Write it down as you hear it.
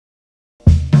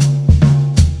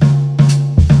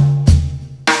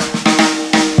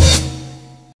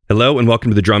Hello and welcome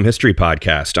to the Drum History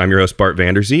Podcast. I'm your host, Bart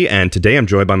Vanderzee, and today I'm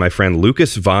joined by my friend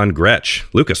Lucas von Gretsch.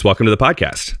 Lucas, welcome to the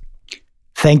podcast.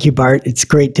 Thank you, Bart. It's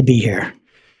great to be here.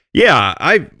 Yeah,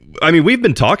 I mean, we've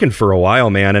been talking for a while,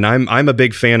 man, and I'm a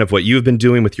big fan of what you've been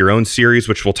doing with your own series,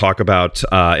 which we'll talk about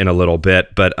in a little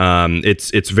bit. But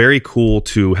it's very cool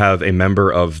to have a member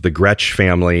of the Gretsch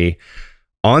family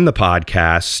on the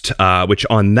podcast. Which,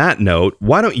 on that note,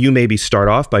 why don't you maybe start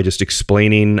off by just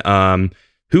explaining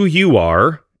who you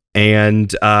are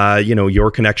and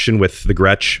your connection with the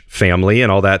Gretsch family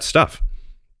and all that stuff.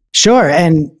 Sure.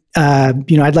 And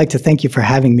I'd like to thank you for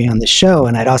having me on the show.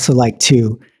 And I'd also like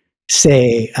to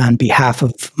say, on behalf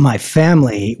of my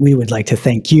family, we would like to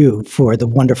thank you for the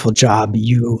wonderful job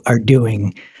you are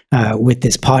doing with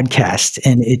this podcast.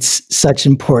 And it's such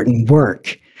important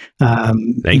work.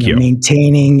 Thank you.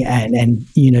 Maintaining and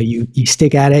you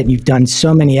stick at it, and you've done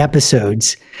so many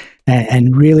episodes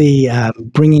and really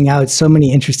bringing out so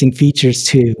many interesting features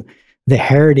to the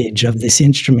heritage of this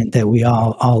instrument that we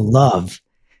all love.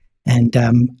 And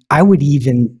I would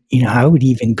even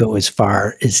go as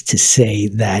far as to say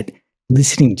that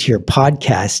listening to your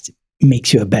podcast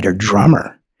makes you a better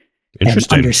drummer.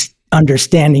 Interesting. And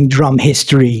understanding drum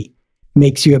history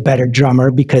makes you a better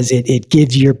drummer because it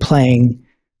gives your playing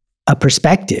a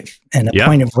perspective and a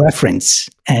point of reference.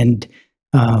 And,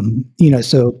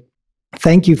 so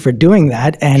thank you for doing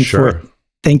that. And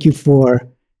thank you for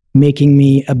making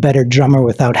me a better drummer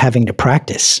without having to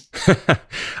practice.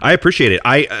 I appreciate it.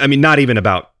 I mean, not even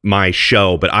about my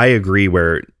show, but I agree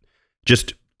where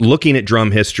just looking at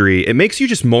drum history, it makes you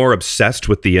just more obsessed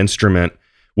with the instrument,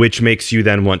 which makes you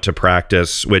then want to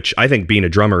practice, which I think being a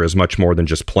drummer is much more than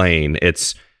just playing.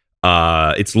 It's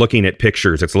looking at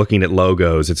pictures, it's looking at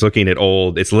logos, it's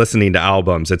listening to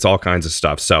albums, it's all kinds of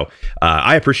stuff. So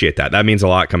I appreciate that. That means a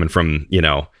lot coming from,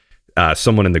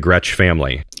 someone in the Gretsch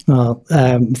family. Well,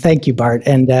 thank you, Bart.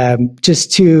 And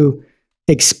just to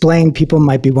explain, people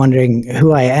might be wondering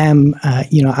who I am.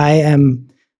 I am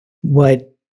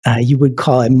what you would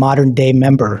call a modern day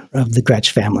member of the Gretsch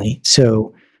family.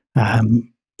 So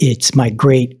it's my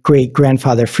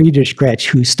great-great-grandfather, Friedrich Gretsch,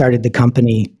 who started the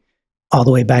company all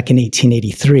the way back in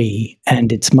 1883.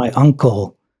 And it's my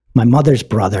uncle, my mother's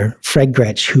brother, Fred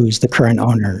Gretsch, who's the current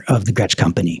owner of the Gretsch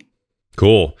company.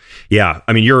 Cool. Yeah.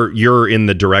 I mean, you're in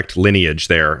the direct lineage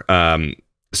there.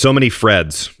 So many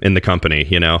Freds in the company,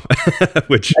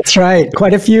 which that's right.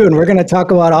 Quite a few. And we're going to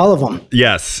talk about all of them.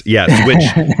 Yes.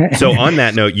 So on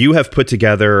that note, you have put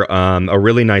together a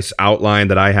really nice outline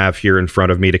that I have here in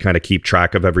front of me to kind of keep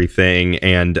track of everything.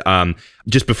 And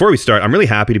just before we start, I'm really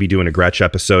happy to be doing a Gretsch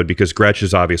episode because Gretsch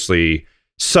is obviously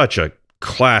such a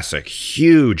classic,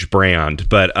 huge brand.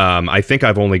 But I think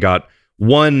I've only got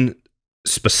one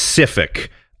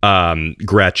specific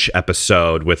Gretsch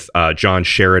episode with John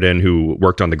Sheridan, who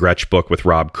worked on the Gretsch book with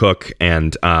Rob Cook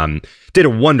and did a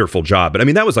wonderful job. But I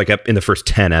mean, that was like in the first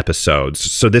 10 episodes.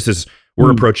 So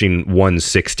we're approaching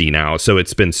 160 now. So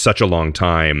it's been such a long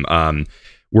time.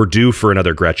 We're due for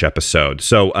another Gretsch episode.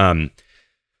 So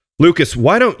Lucas,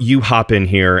 why don't you hop in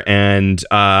here? And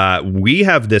we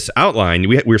have this outline.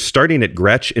 We're starting at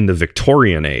Gretsch in the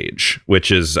Victorian age,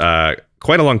 which is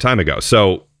quite a long time ago.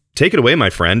 So take it away, my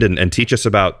friend, and teach us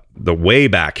about the way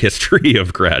back history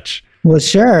of Gretsch. Well,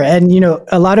 sure. And,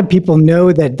 a lot of people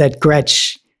know that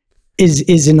Gretsch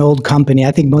is an old company.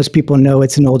 I think most people know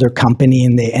it's an older company,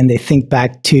 and they think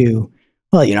back to,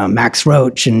 Max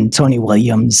Roach and Tony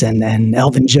Williams and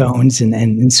Elvin Jones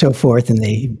and so forth, and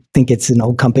they think it's an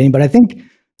old company. But I think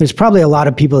there's probably a lot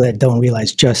of people that don't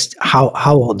realize just how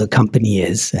old the company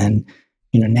is. And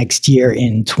next year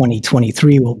in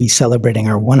 2023, we'll be celebrating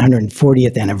our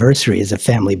 140th anniversary as a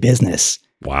family business.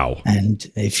 Wow. And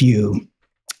if you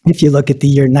look at the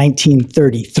year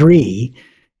 1933,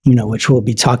 which we'll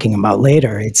be talking about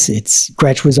later,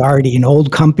 Gretsch was already an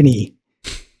old company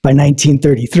by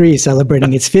 1933,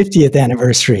 celebrating its 50th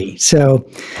anniversary. So,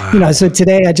 wow. So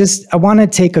today I want to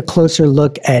take a closer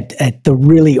look at the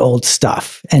really old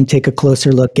stuff and take a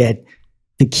closer look at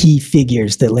the key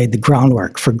figures that laid the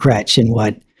groundwork for Gretsch and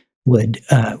what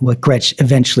Gretsch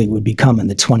eventually would become in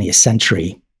the 20th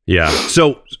century. Yeah.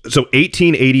 So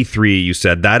 1883, you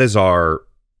said that is our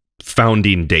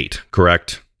founding date,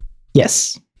 correct?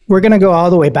 Yes. We're going to go all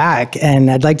the way back,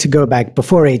 and I'd like to go back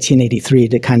before 1883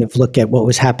 to kind of look at what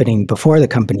was happening before the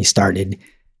company started.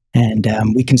 And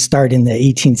we can start in the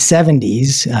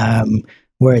 1870s,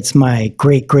 where it's my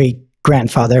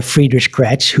great-great-grandfather, Friedrich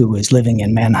Gretsch, who was living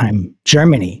in Mannheim,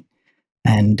 Germany.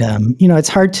 And, it's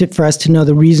hard for us to know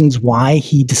the reasons why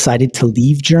he decided to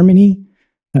leave Germany.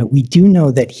 We do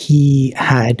know that he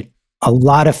had a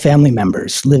lot of family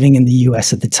members living in the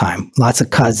US at the time, lots of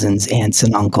cousins, aunts,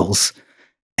 and uncles.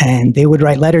 And they would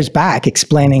write letters back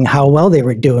explaining how well they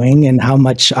were doing and how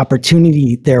much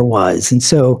opportunity there was. And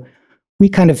so we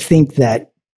kind of think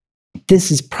that this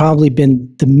has probably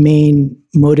been the main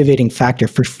motivating factor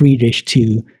for Friedrich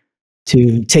to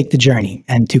take the journey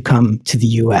and to come to the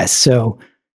US. So,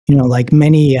 like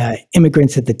many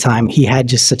immigrants at the time, he had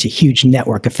just such a huge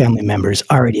network of family members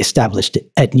already established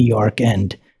at New York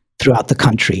and throughout the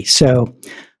country. So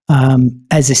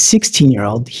as a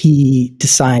 16-year-old, he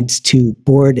decides to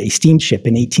board a steamship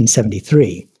in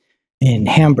 1873 in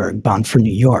Hamburg, bound for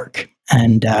New York.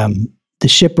 And the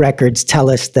ship records tell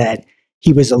us that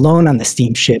he was alone on the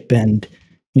steamship. And,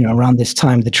 around this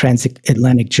time, the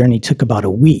transatlantic journey took about a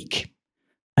week.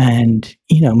 And,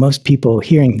 most people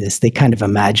hearing this, they kind of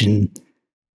imagine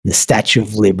the Statue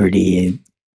of Liberty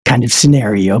kind of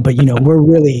scenario. But, we're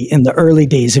really in the early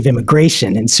days of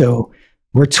immigration. And so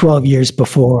we're 12 years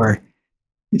before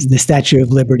the Statue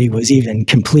of Liberty was even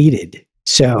completed.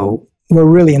 So we're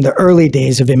really in the early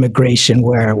days of immigration,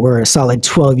 where we're a solid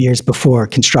 12 years before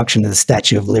construction of the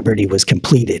Statue of Liberty was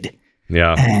completed.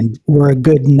 Yeah. And we're a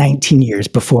good 19 years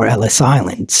before Ellis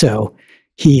Island. So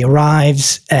he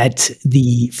arrives at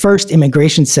the first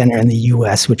immigration center in the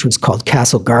US, which was called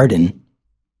Castle Garden.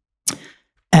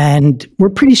 And we're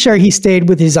pretty sure he stayed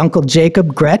with his uncle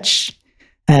Jacob Gretsch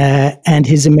and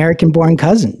his American-born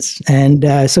cousins.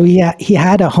 And so he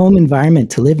had a home environment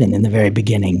to live in the very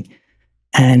beginning.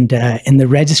 And in the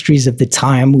registries of the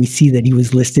time, we see that he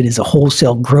was listed as a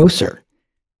wholesale grocer.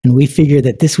 And we figure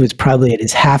that this was probably at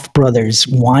his half-brother's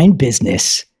wine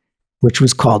business, which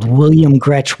was called William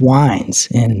Gretsch Wines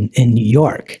in New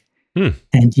York. And,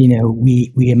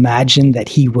 we imagine that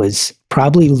he was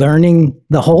probably learning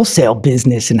the wholesale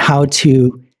business and how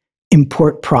to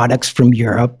import products from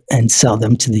Europe and sell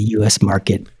them to the US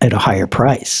market at a higher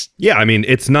price. Yeah, I mean,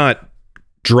 it's not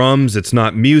drums, it's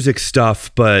not music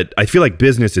stuff, but I feel like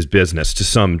business is business to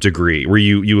some degree, where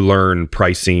you learn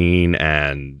pricing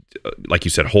and, like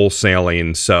you said,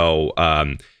 wholesaling. So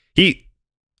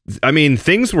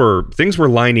things were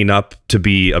lining up to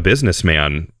be a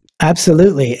businessman.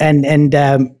 Absolutely. And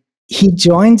he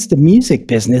joins the music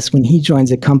business when he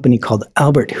joins a company called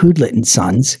Albert Hoodlet and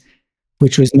Sons,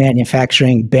 which was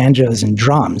manufacturing banjos and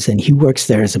drums. And he works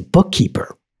there as a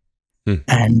bookkeeper.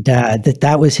 And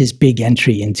that was his big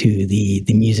entry into the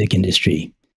music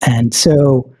industry. And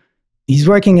so he's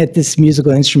working at this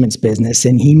musical instruments business,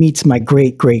 and he meets my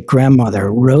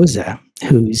great-great-grandmother, Rosa,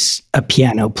 who's a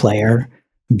piano player,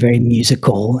 very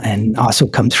musical, and also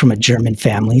comes from a German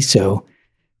family. So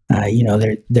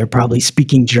they're probably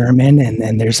speaking German,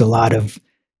 and there's a lot of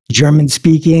German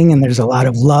speaking, and there's a lot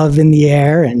of love in the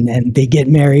air, and they get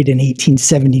married in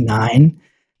 1879.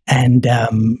 And,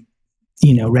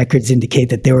 records indicate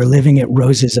that they were living at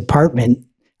Rosa's apartment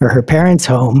or her parents'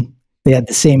 home. They had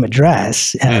the same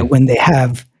address when they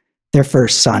have their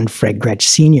first son, Fred Gretsch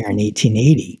Sr. in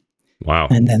 1880. Wow.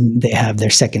 And then they have their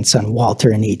second son, Walter,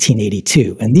 in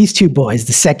 1882. And these two boys,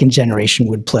 the second generation,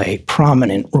 would play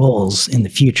prominent roles in the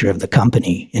future of the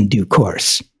company in due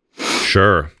course.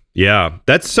 Sure. Yeah.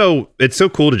 It's so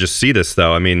cool to just see this,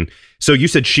 though. I mean, so you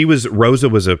said Rosa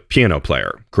was a piano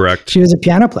player, correct? She was a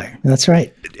piano player. That's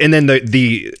right. And then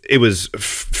it was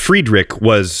Friedrich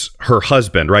was her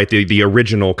husband, right? The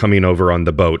original coming over on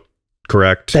the boat,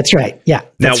 correct? That's right. Yeah.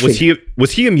 Now, was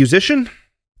he a musician?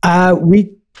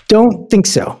 We don't think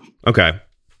so. Okay.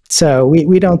 So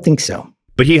we don't think so.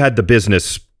 But he had the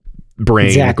business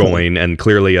brain going, and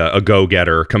clearly a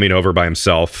go-getter coming over by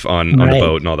himself on the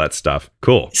boat and all that stuff.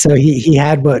 Cool. So he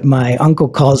had what my uncle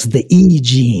calls the E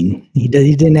gene. He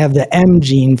didn't have the M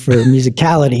gene for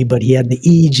musicality, but he had the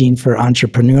E gene for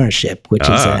entrepreneurship, which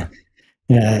is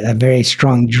a very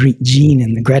strong gene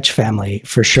in the Gretsch family,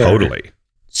 for sure. Totally.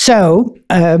 So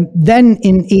then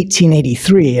in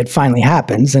 1883, it finally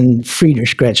happens, and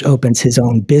Friedrich Gretsch opens his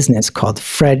own business called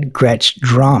Fred Gretsch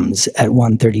Drums at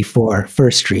 134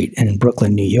 First Street in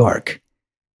Brooklyn, New York.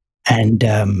 And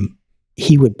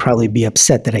he would probably be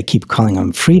upset that I keep calling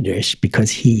him Friedrich,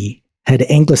 because he had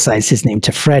anglicized his name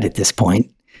to Fred at this point.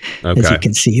 Okay. As you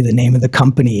can see, the name of the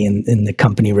company in the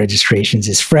company registrations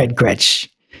is Fred Gretsch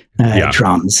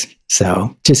Drums.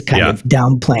 So just kind of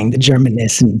downplaying the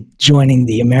Germanness and joining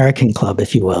the American club,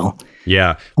 if you will.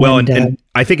 Yeah. Well, and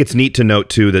I think it's neat to note,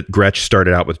 too, that Gretsch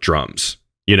started out with drums.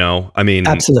 I mean,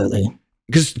 absolutely.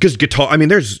 Because guitar, I mean,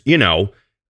 there's,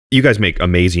 you guys make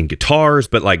amazing guitars,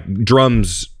 but like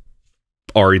drums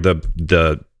are at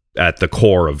the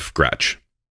core of Gretsch.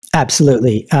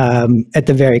 Absolutely. At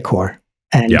the very core.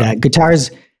 And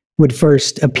guitars would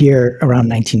first appear around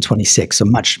 1926, so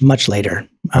much later.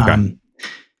 Okay.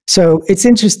 So it's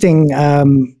interesting.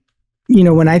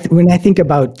 When I think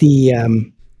about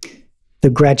the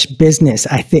Gretsch business,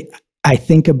 I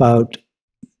think about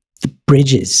the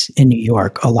bridges in New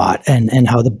York a lot, and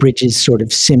how the bridges sort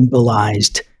of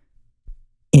symbolized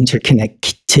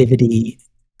interconnectivity.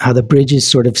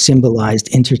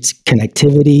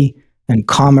 And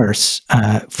commerce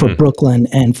for Brooklyn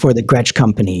and for the Gretsch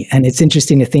Company. And it's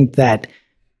interesting to think that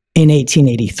in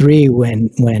 1883,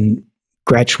 when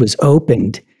Gretsch was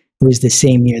opened, it was the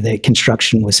same year that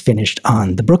construction was finished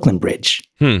on the Brooklyn Bridge.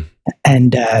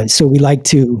 And so we like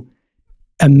to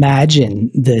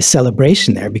imagine the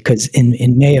celebration there, because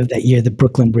in May of that year, the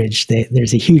Brooklyn Bridge,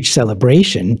 there's a huge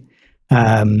celebration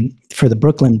for the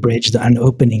Brooklyn Bridge on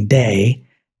opening day.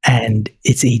 And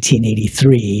it's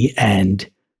 1883, and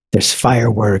there's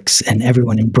fireworks, and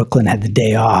everyone in Brooklyn had the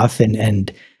day off.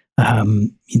 And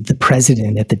the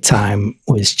president at the time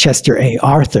was Chester A.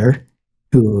 Arthur,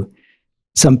 who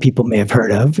some people may have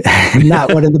heard of.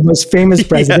 Not one of the most famous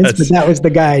presidents, but that was the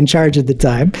guy in charge at the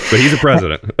time. But he's a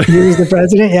president. He was the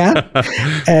president, yeah.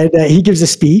 And he gives a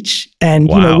speech. And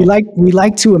we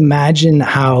like to imagine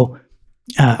how,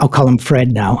 I'll call him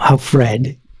Fred now, how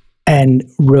Fred and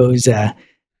Rosa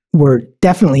were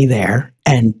definitely there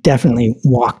and definitely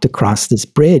walked across this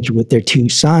bridge with their two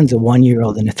sons, a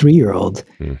 1-year-old and a 3-year-old,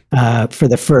 for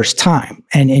the first time.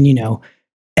 And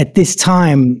at this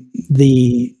time,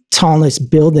 the tallest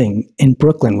building in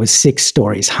Brooklyn was 6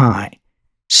 stories high.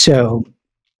 So,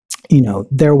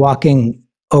 they're walking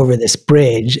over this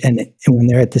bridge, and when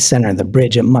they're at the center of the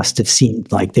bridge, it must have seemed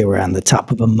like they were on the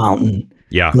top of a mountain,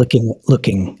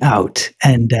 looking out.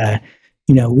 And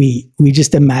we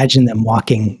just imagine them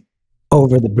walking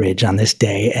over the bridge on this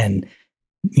day, and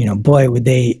boy, would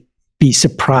they be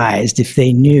surprised if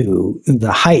they knew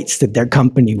the heights that their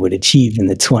company would achieve in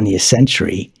the 20th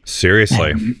century.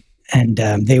 Seriously. And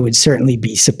they would certainly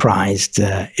be surprised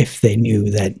if they knew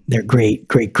that their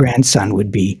great-great-grandson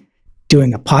would be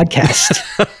doing a podcast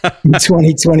in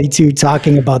 2022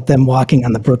 talking about them walking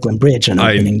on the Brooklyn Bridge on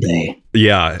opening day.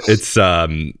 Yeah, it's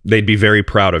they'd be very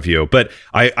proud of you. But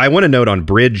I want to note on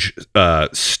bridge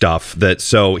stuff that,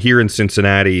 so here in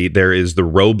Cincinnati, there is the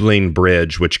Roebling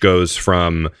Bridge, which goes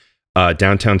from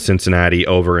downtown Cincinnati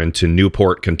over into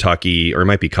Newport, Kentucky, or it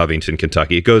might be Covington,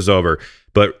 Kentucky. It goes over.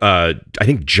 But I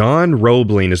think John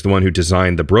Roebling is the one who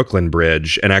designed the Brooklyn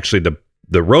Bridge. And actually,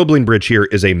 the Roebling Bridge here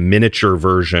is a miniature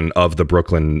version of the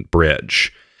Brooklyn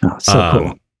Bridge. Oh, so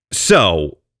cool.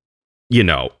 So,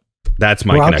 that's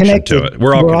my connection to it.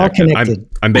 We're all connected.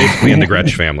 I'm basically in the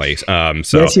Gretsch family.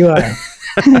 So. Yes, you are.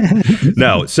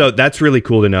 No, so that's really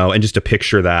cool to know. And just to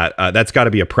picture that, that's got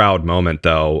to be a proud moment,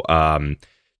 though.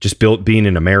 Just being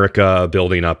in America,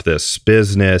 building up this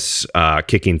business,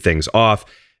 kicking things off.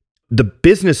 The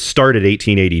business started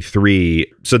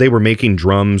 1883, so they were making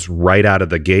drums right out of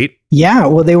the gate? Yeah,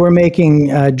 well, they were making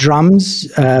drums,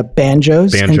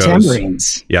 banjos, and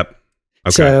tambourines. Yep.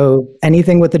 Okay. So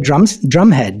anything with a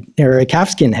drum head or a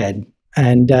calfskin head.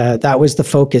 And that was the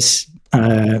focus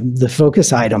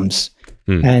items.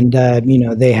 And,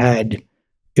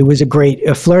 it was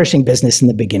a flourishing business in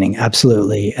the beginning,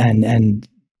 absolutely. And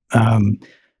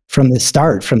from the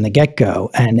start, from the get-go.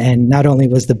 And not only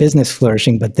was the business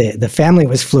flourishing, but the family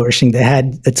was flourishing. They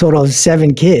had a total of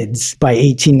 7 kids by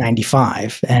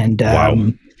 1895. And,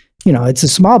 it's a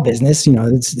small business.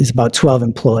 It's about 12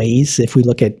 employees. If we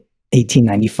look at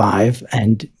 1895,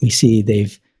 and we see they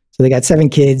got 7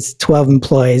 kids, 12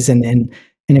 employees. And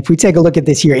if we take a look at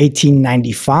this year,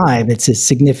 1895, it's a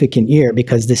significant year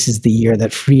because this is the year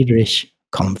that Friedrich,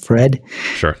 call him Fred,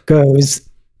 goes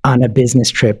on a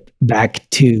business trip back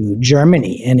to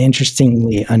Germany. And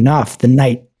interestingly enough, the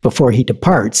night before he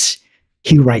departs,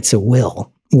 he writes a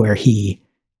will where he,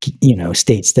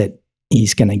 states that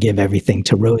he's going to give everything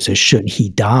to Rosa should he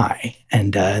die.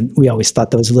 And we always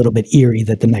thought that was a little bit eerie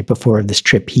that the night before this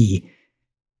trip, he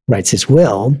writes his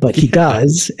will, but he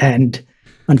does. And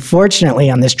unfortunately,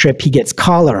 on this trip, he gets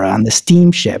cholera on the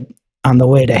steamship on the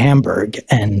way to Hamburg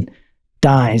and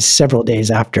dies several days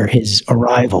after his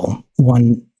arrival,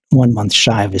 one month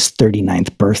shy of his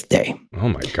 39th birthday. Oh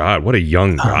my God, what a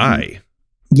young guy.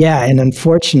 Yeah, and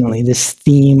unfortunately, this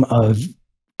theme of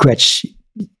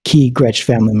key Gretsch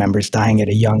family members dying at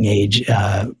a young age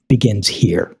begins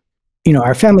here.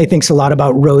 Our family thinks a lot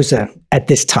about Rosa at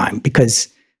this time because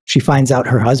she finds out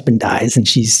her husband dies and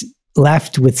she's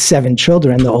left with 7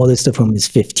 children, the oldest of whom is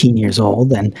 15 years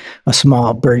old, and a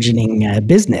small burgeoning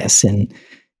business. And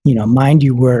mind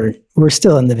you, we're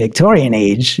still in the Victorian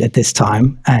age at this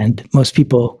time, and most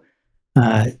people,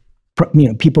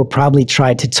 people probably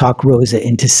tried to talk Rosa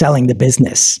into selling the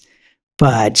business,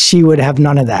 but she would have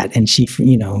none of that. And she,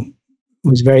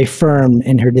 was very firm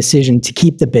in her decision to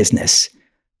keep the business.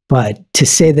 But to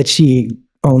say that she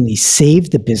only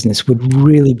saved the business would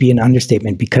really be an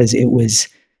understatement, because it was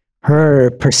her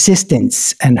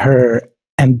persistence and her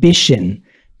ambition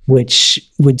which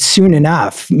would soon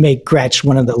enough make Gretsch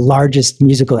one of the largest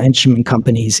musical instrument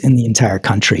companies in the entire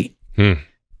country.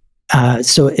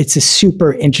 So it's a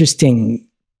super interesting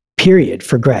period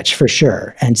for Gretsch, for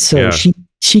sure. And so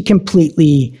she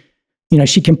completely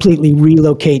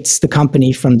relocates the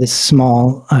company from this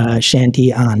small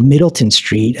shanty on Middleton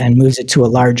Street and moves it to a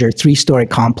larger 3-story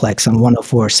complex on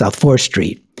 104 South 4th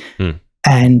Street.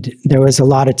 And there was a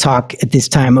lot of talk at this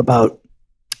time about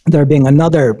there being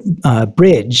another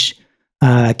bridge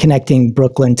connecting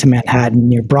Brooklyn to Manhattan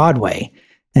near Broadway.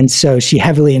 And so she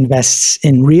heavily invests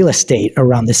in real estate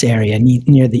around this area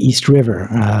near the East River,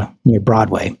 near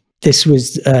Broadway. This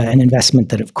was an investment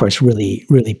that, of course, really,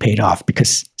 really paid off,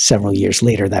 because several years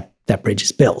later, that bridge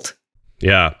is built.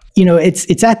 Yeah.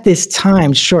 It's at this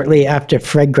time, shortly after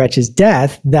Fred Gretsch's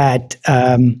death, that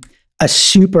a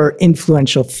super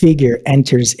influential figure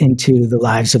enters into the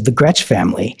lives of the Gretsch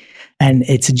family. And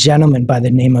it's a gentleman by the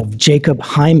name of Jacob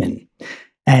Hyman.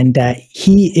 And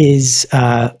he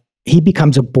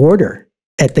becomes a boarder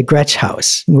at the Gretsch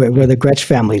house where the Gretsch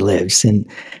family lives. And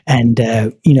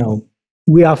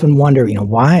we often wonder,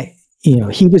 why,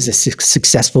 he was a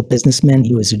successful businessman.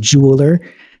 He was a jeweler,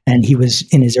 and he was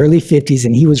in his early 50s,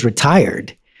 and he was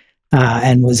retired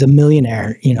and was a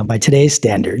millionaire, by today's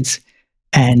standards.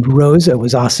 And Rosa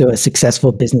was also a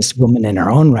successful businesswoman in her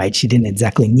own right. She didn't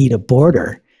exactly need a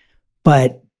boarder.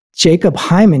 But Jacob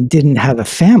Hyman didn't have a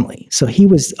family, so he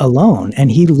was alone,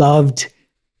 and he loved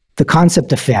the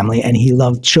concept of family, and he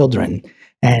loved children.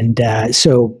 And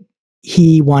so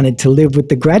he wanted to live with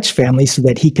the Gretsch family so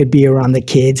that he could be around the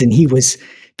kids, and he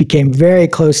became very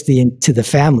close to the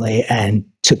family and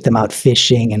took them out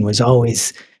fishing and was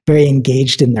always very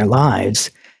engaged in their lives.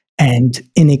 And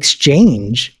in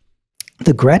exchange,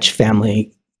 the Gretsch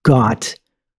family got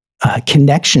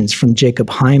connections from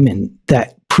Jacob Hyman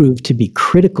that proved to be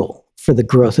critical for the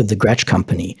growth of the Gretsch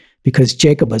company, because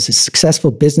Jacob was a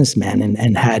successful businessman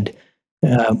and had,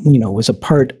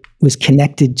 was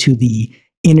connected to the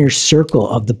inner circle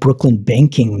of the Brooklyn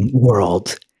banking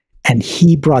world. And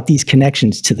he brought these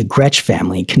connections to the Gretsch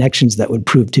family, connections that would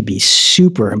prove to be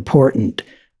super important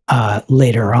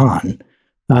later on.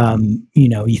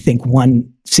 You think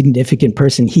one significant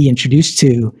person he introduced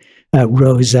to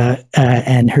Rosa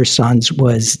and her sons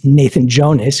was Nathan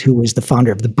Jonas, who was the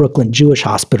founder of the Brooklyn Jewish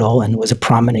Hospital and was a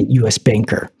prominent U.S.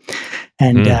 banker.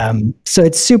 And so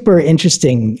it's super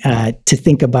interesting to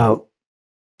think about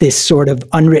this sort of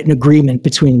unwritten agreement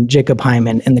between Jacob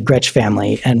Hyman and the Gretsch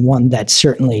family, and one that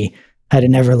certainly had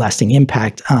an everlasting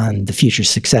impact on the future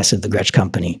success of the Gretsch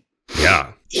company.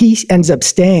 Yeah. He ends up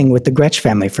staying with the Gretsch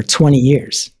family for 20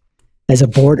 years as a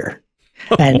boarder.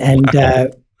 And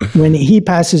when he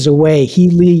passes away, he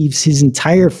leaves his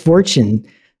entire fortune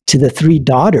to the 3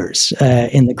 daughters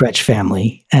in the Gretsch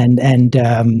family, and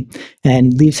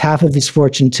leaves half of his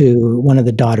fortune to one of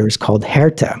the daughters called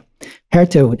Herta.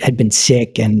 Herta had been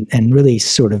sick and really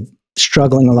sort of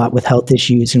struggling a lot with health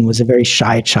issues, and was a very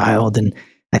shy child. And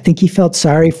I think he felt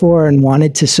sorry for her and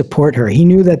wanted to support her. He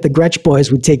knew that the Gretsch boys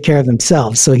would take care of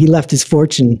themselves, so he left his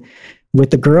fortune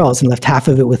with the girls and left half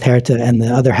of it with Herta, and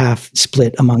the other half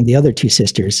split among the other 2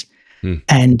 sisters.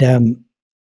 And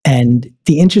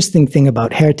the interesting thing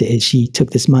about Herta is she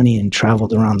took this money and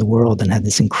traveled around the world and had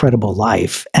this incredible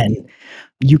life. And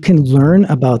you can learn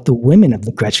about the women of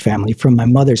the Gretsch family from my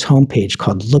mother's homepage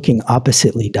called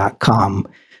lookingoppositely.com,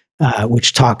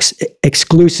 which talks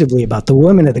exclusively about the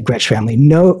women of the Gretsch family.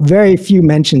 Very few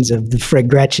mentions of the Fred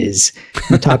Gretsches.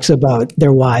 It talks about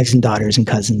their wives and daughters and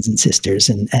cousins and sisters.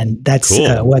 And that's cool.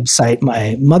 A website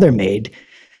my mother made.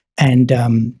 And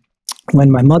when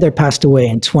my mother passed away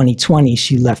in 2020,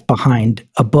 she left behind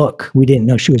a book. We didn't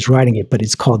know she was writing it, but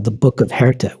it's called The Book of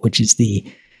Herta, which is the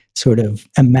sort of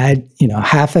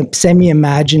half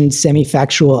semi-imagined,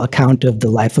 semi-factual account of the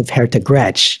life of Herta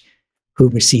Gretsch, who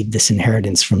received this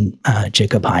inheritance from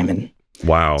Jacob Hyman.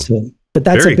 Wow. But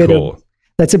that's very cool.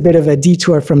 That's a bit of a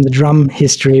detour from the drum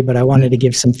history, but I wanted to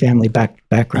give some family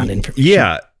background information.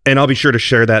 Yeah. And I'll be sure to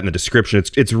share that in the description.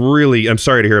 It's really, I'm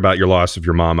sorry to hear about your loss of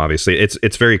your mom, obviously.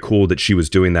 It's very cool that she was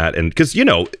doing that. And because,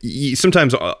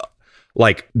 sometimes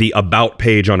like the about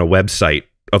page on a website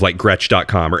of like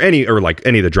Gretsch.com or any of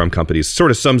the drum companies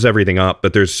sort of sums everything up,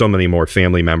 but there's so many more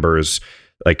family members,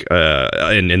 like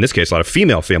in this case, a lot of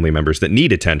female family members that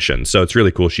need attention. So it's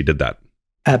really cool she did that.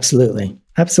 Absolutely.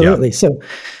 Yeah.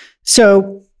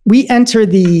 So we enter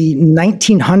the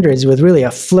 1900s with really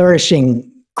a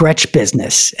flourishing Gretsch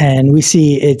business. And we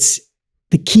see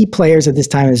the key players at this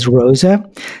time is Rosa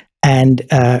and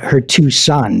her two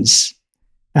sons,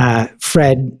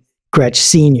 Fred Gretsch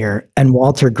Sr. and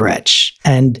Walter Gretsch.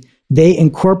 And they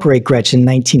incorporate Gretsch in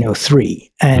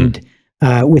 1903. And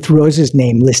with Rosa's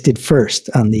name listed first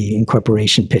on the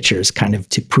incorporation pictures, kind of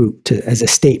to prove as a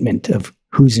statement of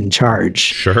who's in charge.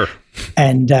 Sure.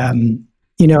 And,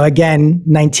 again,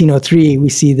 1903, we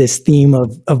see this theme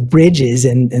of bridges,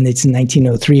 and it's in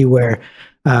 1903 where,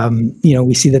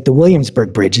 we see that the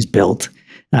Williamsburg Bridge is built,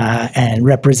 and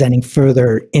representing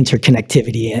further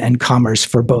interconnectivity and commerce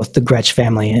for both the Gretsch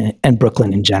family and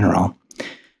Brooklyn in general.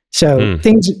 So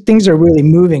things are really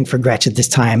moving for Gretsch at this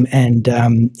time. And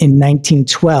in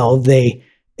 1912, they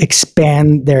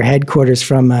expand their headquarters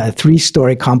from a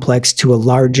 3-story complex to a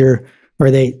larger, or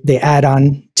they add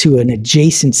on to an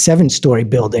adjacent 7-story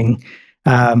building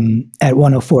at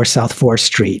 104 South 4th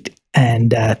Street.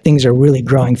 And things are really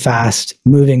growing fast,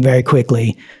 moving very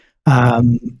quickly.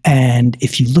 And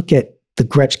if you look at the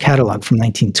Gretsch catalog from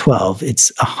 1912,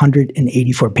 it's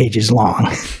 184 pages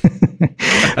long.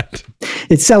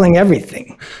 It's selling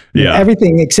everything. Yeah.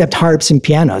 Everything except harps and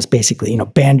pianos, basically.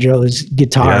 Banjos,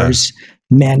 guitars,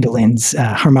 mandolins,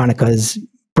 harmonicas,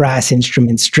 brass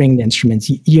instruments, stringed instruments,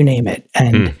 you name it.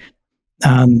 And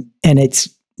it's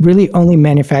really only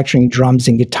manufacturing drums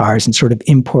and guitars and sort of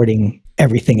importing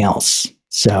everything else.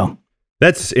 So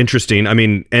that's interesting. I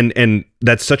mean, and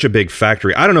that's such a big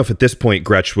factory. I don't know if at this point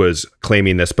Gretsch was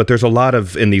claiming this, but there's a lot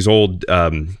of, in these old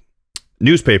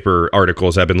newspaper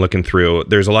articles I've been looking through,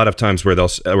 there's a lot of times where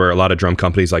where a lot of drum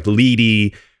companies like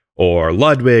Leedy or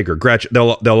Ludwig or Gretsch,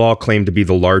 they'll all claim to be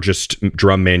the largest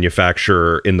drum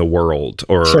manufacturer in the world.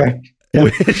 Or sure. Yeah.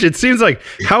 Which it seems like,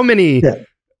 how many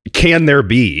can there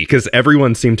be? Because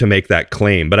everyone seemed to make that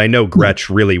claim. But I know Gretsch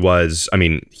really was, I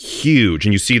mean, huge.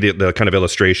 And you see the kind of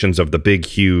illustrations of the big,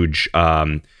 huge,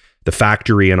 the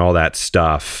factory and all that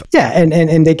stuff. Yeah,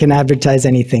 and they can advertise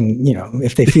anything,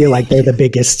 if they feel like they're the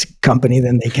biggest company,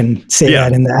 then they can say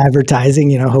that in the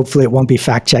advertising. Hopefully it won't be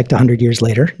fact-checked 100 years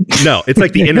later. No, it's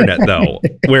like the internet, though,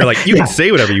 where like you can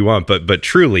say whatever you want, but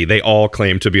truly they all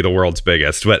claim to be the world's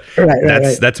biggest. But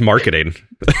that's marketing.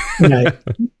 Right.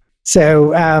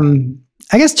 So I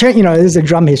guess, this is a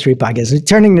drum history podcast.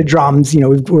 Turning to drums,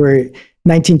 we're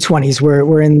 1920s,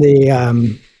 we're in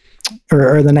the...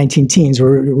 or the 19-teens,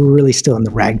 we're really still in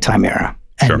the ragtime era.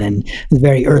 And then the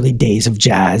very early days of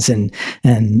jazz. And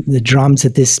the drums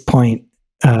at this point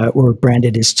were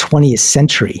branded as 20th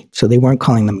century. So they weren't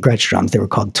calling them Gretsch drums. They were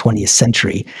called 20th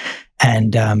century.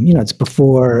 And, it's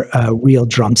before real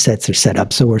drum sets are set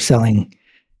up. So we're selling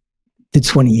the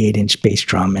 28-inch bass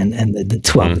drum and the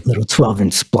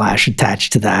 12-inch splash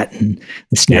attached to that. And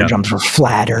the snare drums were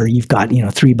flatter. You've got,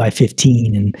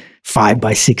 3x15 and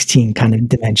 5x16 kind of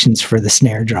dimensions for the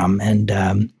snare drum. And,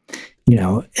 I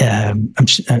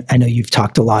know you've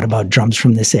talked a lot about drums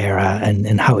from this era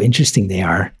and how interesting they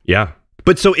are. Yeah.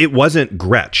 But so it wasn't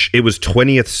Gretsch. It was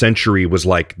 20th century was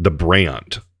like the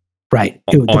brand. Right.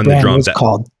 The brand was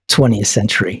called 20th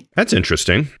century. That's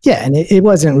interesting. Yeah, and it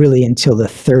wasn't really until the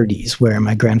 30s where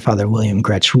my grandfather William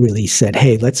Gretsch really said,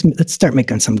 "Hey, let's start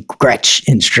making some Gretsch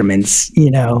instruments,"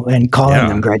 and calling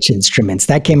them Gretsch instruments.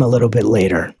 That came a little bit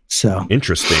later. So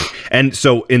interesting. And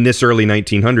so in this early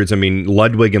 1900s, I mean,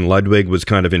 Ludwig was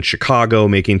kind of in Chicago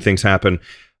making things happen,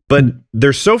 but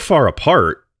they're so far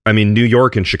apart. I mean, New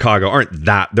York and Chicago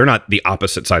they're not the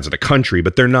opposite sides of the country,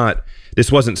 but this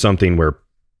wasn't something where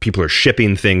people are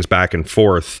shipping things back and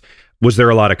forth. Was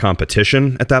there a lot of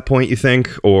competition at that point, you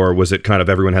think? Or was it kind of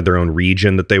everyone had their own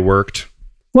region that they worked?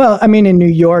 Well, I mean, in New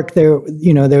York,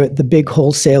 the big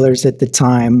wholesalers at the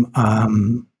time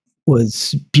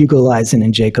was Bugleisen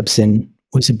and Jacobson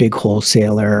was a big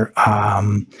wholesaler.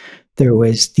 There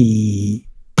was the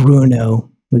DRUMEO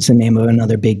was the name of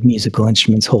another big musical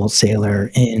instruments wholesaler.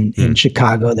 In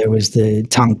Chicago, there was the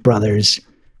Tonk Brothers.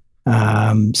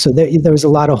 So there was a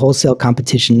lot of wholesale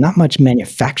competition, not much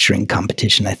manufacturing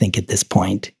competition, I think, at this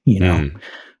point,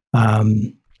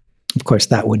 of course,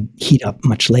 that would heat up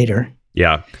much later.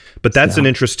 Yeah. But that's an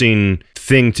interesting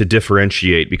thing to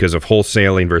differentiate because of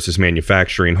wholesaling versus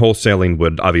manufacturing. Wholesaling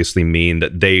would obviously mean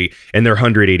that they, in their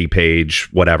 180-page,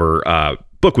 whatever,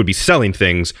 book would be selling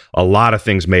things, a lot of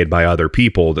things made by other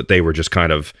people that they were just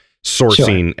kind of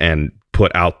sourcing and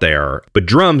put out there. But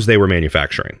drums, they were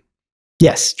manufacturing.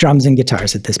 Yes, drums and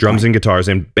guitars at this point. Drums and guitars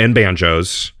and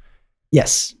banjos.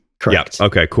 Yes, correct. Yeah.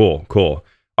 Okay, cool.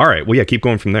 All right. Well, yeah, keep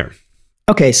going from there.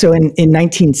 Okay, so in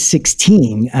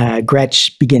 1916,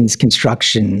 Gretsch begins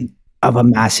construction of a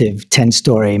massive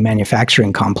 10-story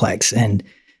manufacturing complex. And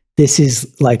this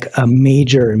is like a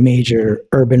major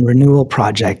urban renewal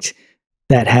project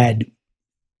that had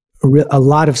a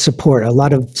lot of support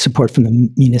from the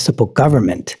municipal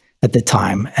government at the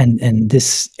time. And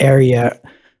this area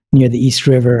near the East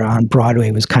River on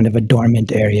Broadway was kind of a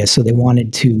dormant area. So they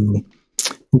wanted to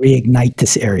reignite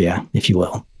this area, if you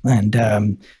will.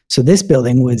 And so this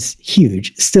building was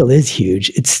huge, still is huge.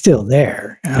 It's still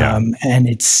there. And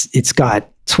it's got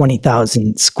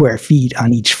 20,000 square feet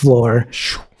on each floor.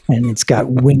 And it's got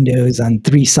windows on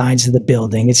 3 sides of the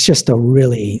building. It's just a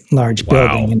really large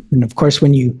building. And of course,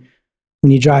 when you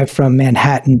drive from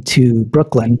Manhattan to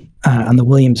Brooklyn on the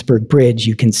Williamsburg Bridge,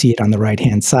 you can see it on the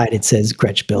right-hand side. It says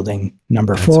Gretsch Building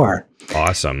number 4.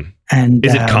 Awesome. And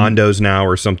is it condos now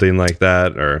or something like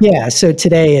that? Or yeah, so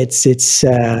today it's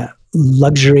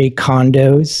luxury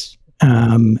condos,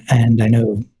 and I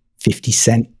know 50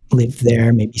 Cent lived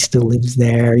there, maybe still lives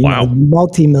there. You know,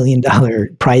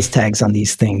 multi-million-dollar price tags on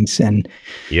these things, and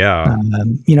you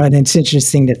know, and it's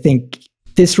interesting to think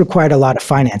this required a lot of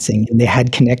financing, and they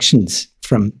had connections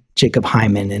from Jacob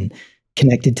Hyman and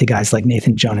connected to guys like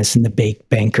Nathan Jonas and the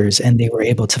bankers, and they were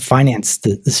able to finance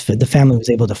the family was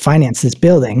able to finance this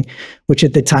building, which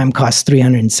at the time cost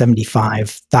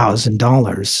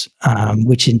 $375,000,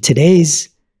 which in today's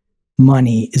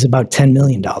money is about $10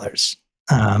 million.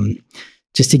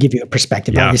 Just to give you a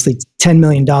perspective, obviously $10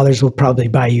 million will probably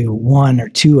buy you 1 or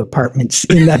 2 apartments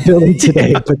in that building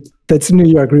today, but that's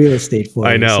New York real estate for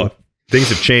you. I know. So. Things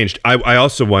have changed. I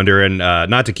also wonder, and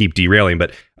not to keep derailing,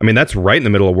 but I mean, that's right in the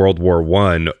middle of World War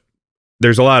I.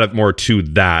 There's a lot more to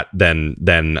that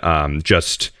than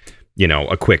just, you know,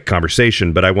 a quick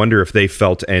conversation. But I wonder if they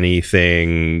felt any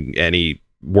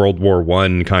World War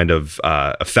I kind of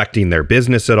affecting their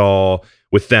business at all,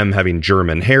 with them having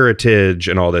German heritage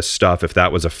and all this stuff, if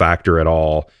that was a factor at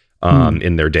all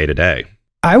in their day-to-day.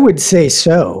 I would say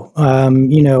so.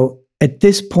 You know, at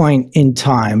this point in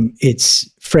time, it's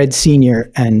Fred Sr.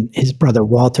 and his brother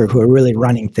Walter who are really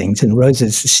running things, and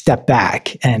Rosa's stepped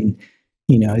back. And,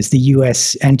 you know, as the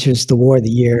U.S. enters the war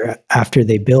the year after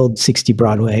they build 60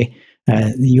 Broadway,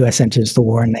 the U.S. enters the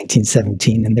war in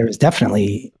 1917, and there was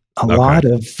definitely a lot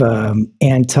of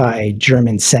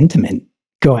anti-German sentiment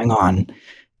going on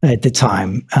at the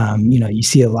time. You know, you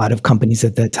see a lot of companies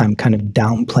at that time kind of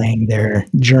downplaying their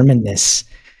Germanness.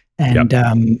 And,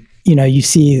 you know, you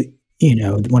see, you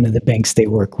know, one of the banks they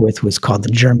work with was called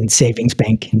the German Savings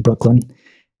Bank in Brooklyn.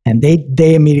 And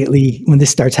they immediately, when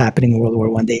this starts happening in World War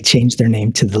I, they changed their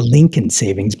name to the Lincoln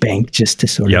Savings Bank just to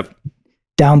sort of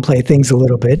downplay things a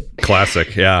little bit.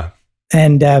 Classic, yeah.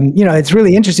 And, you know, it's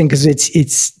really interesting because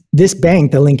it's this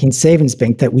bank, the Lincoln Savings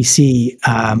Bank, that we see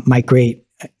my great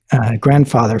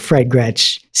grandfather, Fred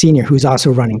Gretsch Sr., who's also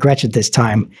running Gretsch at this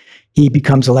time. He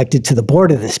becomes elected to the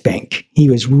board of this bank. He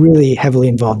was really heavily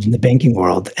involved in the banking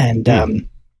world. And,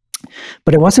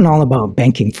 but it wasn't all about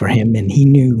banking for him. And he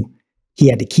knew he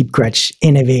had to keep Gretsch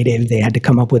innovative. They had to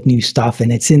come up with new stuff.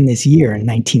 And it's in this year, in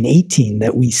 1918,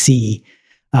 that we see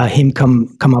him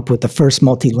come up with the first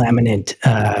multi-laminate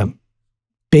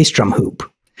bass drum hoop,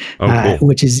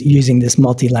 which is using this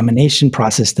multi-lamination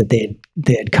process that they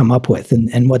had come up with.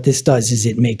 And what this does is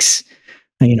it makes,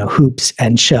 you know, hoops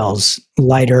and shells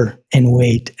lighter in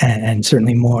weight and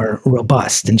certainly more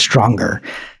robust and stronger.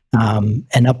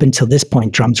 And up until this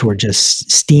point, drums were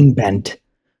just steam bent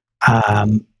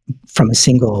from a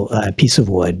single piece of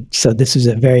wood. So this is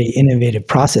a very innovative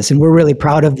process. And we're really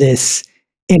proud of this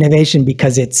innovation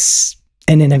because it's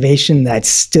an innovation that's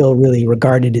still really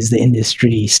regarded as the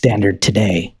industry standard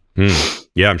today.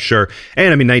 Yeah, I'm sure.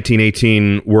 And I mean,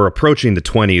 1918, we're approaching the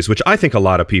 20s, which I think a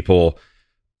lot of people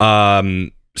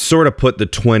sort of put the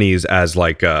 20s as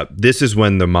like this is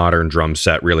when the modern drum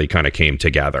set really kind of came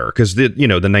together, because the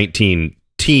 19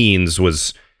 teens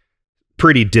was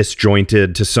pretty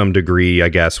disjointed to some degree, I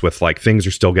guess, with like things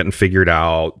are still getting figured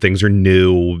out, things are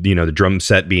new, you know, the drum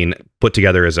set being put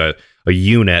together as a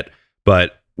unit,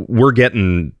 but we're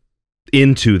getting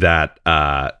into that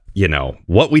you know,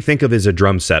 what we think of as a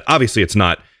drum set. Obviously it's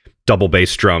not double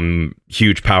bass drum,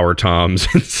 huge power toms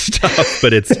and stuff,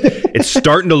 but it's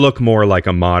starting to look more like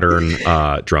a modern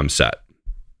drum set.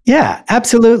 Yeah,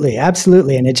 absolutely.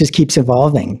 Absolutely. And it just keeps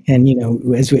evolving. And, you know,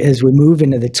 as we move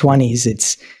into the 20s,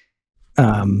 it's,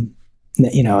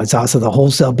 you know, it's also the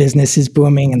wholesale business is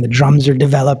booming and the drums are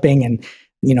developing, and,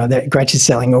 you know, that Gretsch is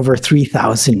selling over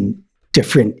 3,000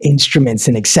 different instruments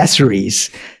and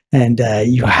accessories. And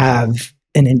you have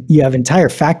entire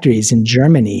factories in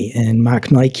Germany and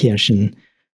Markneukirchen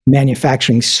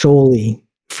manufacturing solely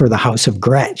for the House of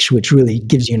Gretsch, which really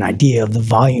gives you an idea of the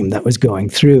volume that was going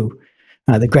through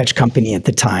the Gretsch company at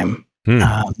the time.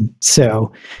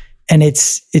 and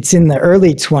it's in the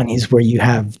early 20s where you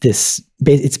have this,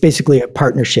 it's basically a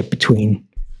partnership between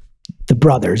the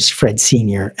brothers, Fred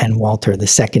Sr. and Walter, the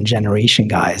second generation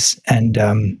guys. And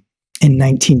in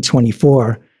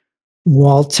 1924,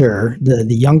 Walter, the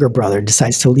younger brother,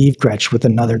 decides to leave Gretsch with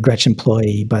another Gretsch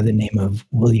employee by the name of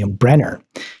William Brenner.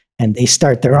 And they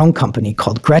start their own company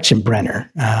called Gretsch and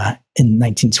Brenner in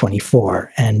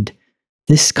 1924. And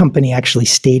this company actually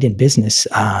stayed in business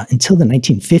until the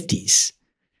 1950s.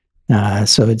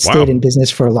 So it stayed in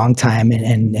business for a long time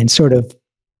and sort of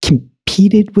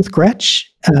competed with Gretsch,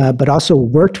 but also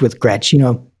worked with Gretsch. You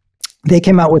know, they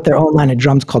came out with their own line of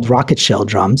drums called Rocket Shell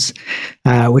drums,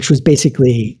 which was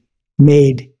basically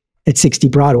made at 60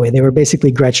 Broadway. They were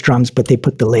basically Gretsch drums, but they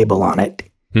put the label on it.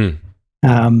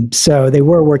 So they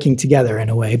were working together in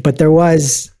a way, but there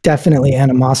was definitely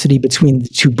animosity between the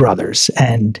two brothers.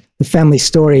 And the family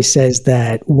story says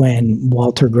that when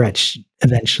Walter Gretsch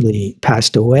eventually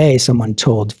passed away, someone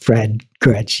told Fred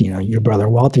Gretsch, you know, your brother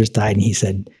Walter's died. And he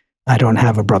said, I don't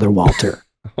have a brother Walter.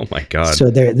 Oh my God. So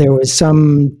there was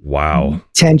some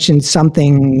tension,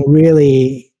 something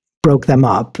really broke them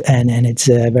up. And it's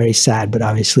very sad, but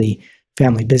obviously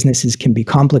family businesses can be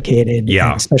complicated.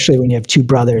 Yeah. Especially when you have two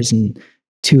brothers and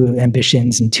two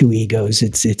ambitions and two egos.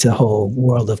 It's a whole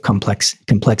world of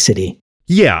complexity.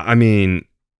 Yeah. I mean,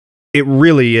 it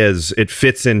really is. It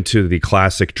fits into the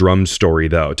classic drum story,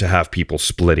 though, to have people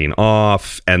splitting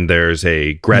off. And there's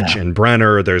a Gretsch and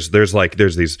Brenner. There's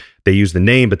these, they use the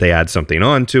name, but they add something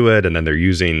onto it. And then they're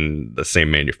using the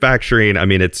same manufacturing. I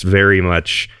mean, it's very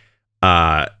much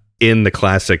in the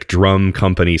classic drum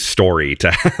company story to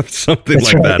have something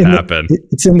that happen.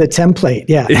 It's in the template.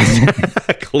 Yeah.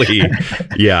 Exactly.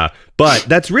 Yeah. But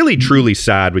that's really truly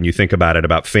sad when you think about it,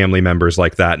 about family members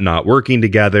like that not working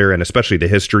together, and especially the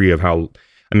history of how,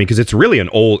 I mean, because it's really an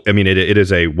old, I mean, it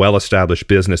is a well-established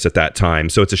business at that time.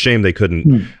 So it's a shame they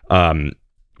couldn't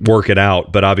work it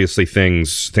out, but obviously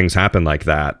things happen like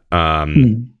that.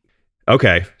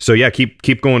 Okay. So yeah,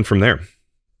 keep going from there.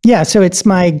 Yeah. So it's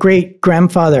my great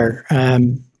grandfather,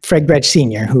 Fred Gretsch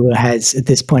Sr., who has, at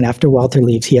this point, after Walter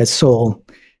leaves, he has sole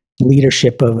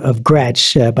leadership of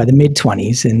Gretsch by the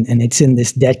mid-20s. And it's in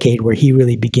this decade where he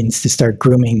really begins to start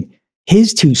grooming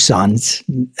his two sons,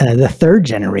 the third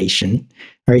generation.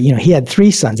 Or, you know, he had three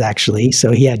sons, actually.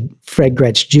 So he had Fred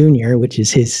Gretsch Jr., which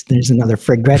is there's another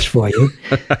Fred Gretsch for you.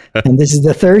 And this is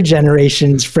the third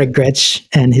generation's Fred Gretsch,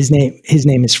 and his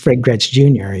name is Fred Gretsch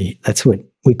Jr. That's what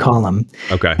we call him.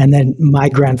 Okay. And then my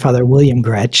grandfather, William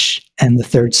Gretsch, and the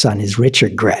third son is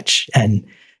Richard Gretsch. And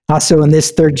also in this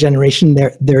third generation,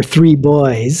 there are three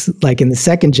boys, like in the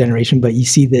second generation, but you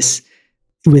see this,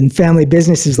 when family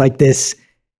businesses like this,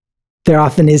 there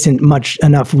often isn't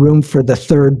enough room for the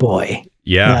third boy.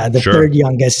 Yeah, the third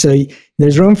youngest. So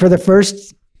there's room for the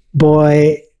first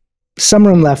boy, some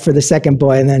room left for the second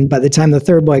boy. And then by the time the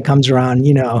third boy comes around,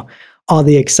 you know, all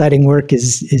the exciting work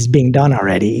is being done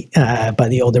already by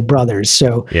the older brothers.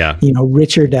 So, you know,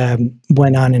 Richard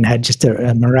went on and had just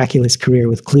a miraculous career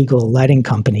with Kliegel Lighting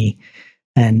Company,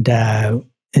 and a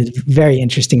very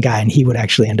interesting guy. And he would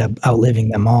actually end up outliving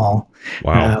them all.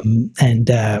 Wow. And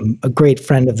a great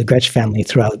friend of the Gretsch family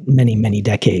throughout many, many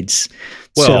decades.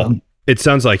 Well, it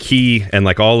sounds like he, and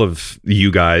like all of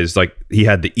you guys, like he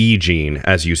had the E gene,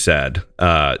 as you said,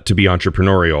 to be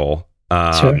entrepreneurial.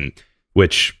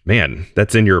 Which, man,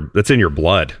 that's in your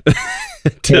blood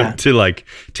to like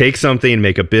take something,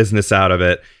 make a business out of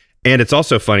it. And it's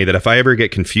also funny that if I ever get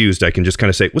confused, I can just kind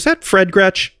of say, was that Fred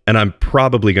Gretsch? And I'm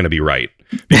probably going to be right.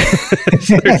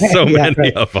 There's so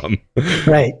many of them.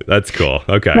 Right. That's cool.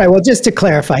 Okay. Right. Well, just to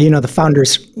clarify, you know, the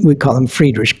founders, we call him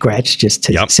Friedrich Gretsch, just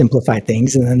to simplify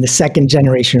things. And then the second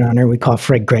generation owner, we call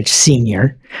Fred Gretsch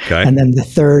Sr. Okay. And then the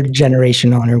third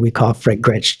generation owner, we call Fred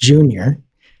Gretsch Jr.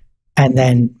 And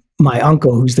then my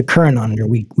uncle, who's the current owner,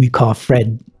 we call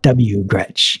Fred W.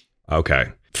 Gretsch. Okay.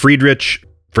 Friedrich,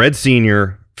 Fred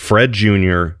Sr., Fred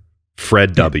Jr.,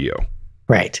 Fred W.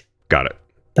 Right. Got it.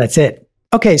 That's it.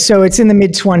 Okay, so it's in the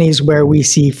mid-20s where we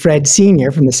see Fred Sr.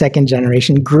 from the second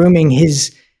generation grooming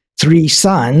his three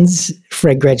sons,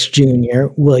 Fred Gretsch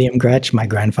Jr., William Gretsch, my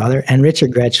grandfather, and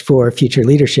Richard Gretsch, for future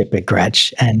leadership at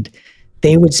Gretsch. And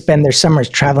they would spend their summers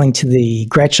traveling to the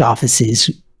Gretsch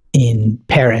offices in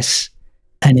Paris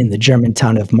and in the German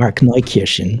town of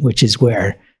Markneukirchen, which is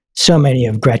where so many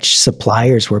of Gretsch's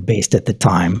suppliers were based at the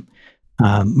time.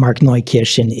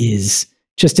 Markneukirchen is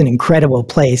just an incredible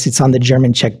place. It's on the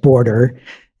German-Czech border.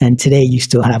 And today you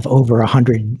still have over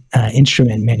 100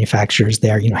 instrument manufacturers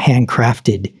there, you know,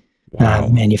 handcrafted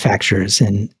manufacturers.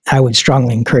 And I would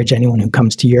strongly encourage anyone who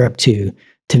comes to Europe to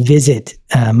visit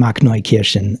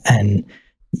Markneukirchen and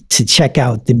to check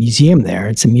out the museum there.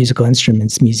 It's a musical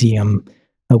instruments museum,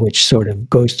 which sort of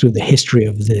goes through the history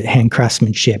of the hand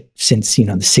craftsmanship since, the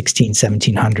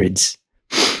 1700s.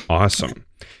 Awesome.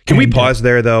 Can we pause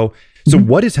there, though? So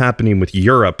what is happening with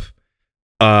Europe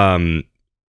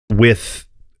with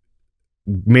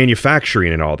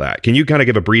manufacturing and all that? Can you kind of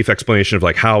give a brief explanation of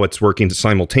like how it's working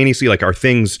simultaneously? Like, are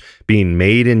things being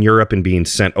made in Europe and being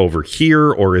sent over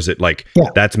here, or is it like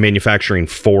that's manufacturing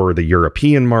for the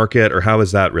European market, or how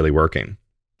is that really working?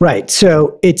 Right.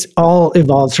 So it's all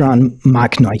evolves around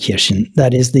Markneukirchen.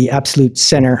 That is the absolute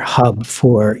center hub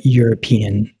for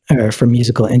for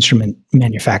musical instrument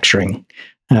manufacturing.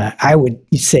 I would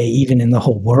say even in the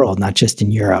whole world, not just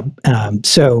in Europe.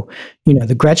 So,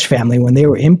 the Gretsch family, when they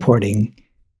were importing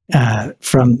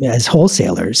as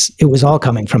wholesalers, it was all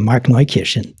coming from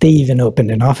Markneukirchen. They even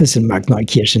opened an office in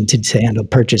Markneukirchen to handle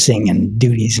purchasing and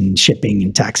duties and shipping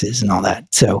and taxes and all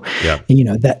that. So,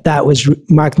 that was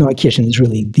Markneukirchen is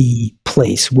really the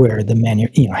place where the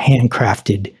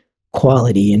handcrafted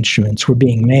quality instruments were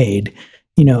being made,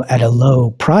 at a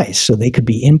low price, so they could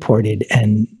be imported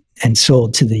and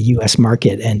sold to the U.S.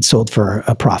 market and sold for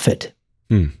a profit.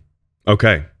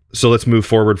 Okay. So let's move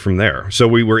forward from there. So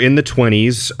we were in the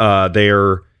 20s. I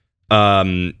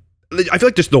feel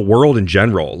like just the world in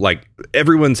general, like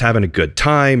everyone's having a good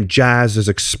time. Jazz is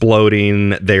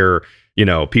exploding.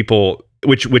 People,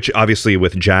 which obviously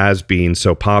with jazz being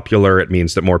so popular, it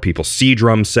means that more people see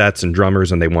drum sets and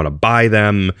drummers and they want to buy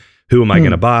them. Who am I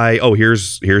going to buy? Oh,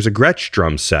 here's a Gretsch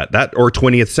drum set, or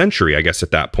 20th century, I guess,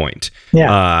 at that point.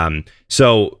 Yeah.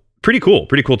 So pretty cool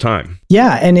time.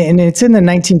 Yeah. And it's in the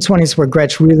 1920s where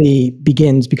Gretsch really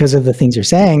begins, because of the things you're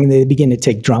saying, they begin to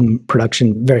take drum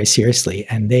production very seriously.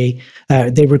 And they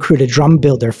recruit a drum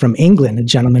builder from England, a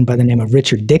gentleman by the name of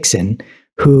Richard Dixon,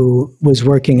 who was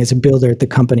working as a builder at the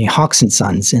company Hawks &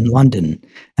 Sons in London.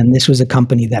 And this was a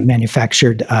company that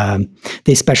manufactured,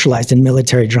 they specialized in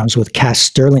military drums with cast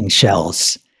sterling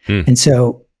shells. And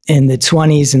so in the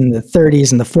 20s and the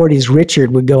 30s and the 40s,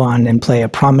 Richard would go on and play a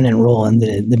prominent role in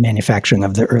the manufacturing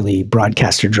of the early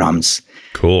broadcaster drums.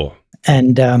 Cool.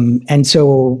 And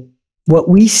so what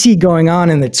we see going on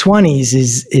in the 20s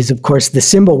is of course the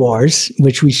cymbal wars,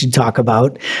 which we should talk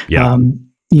about. Yeah.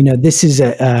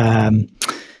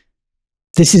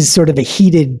 This is sort of a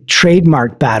heated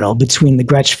trademark battle between the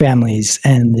Gretsch families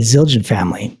and the Zildjian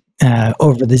family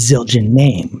over the Zildjian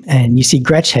name. And you see,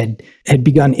 Gretsch had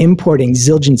begun importing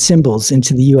Zildjian cymbals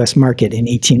into the U.S. market in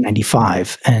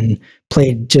 1895 and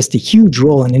played just a huge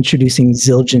role in introducing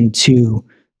Zildjian to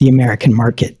the American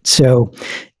market. So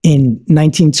in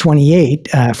 1928,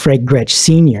 Fred Gretsch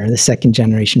Sr., the second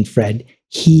generation Fred,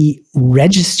 he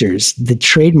registers the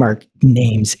trademark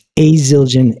names A.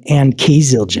 Zildjian and K.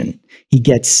 Zildjian. He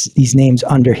gets these names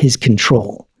under his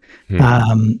control.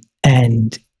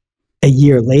 And a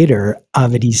year later,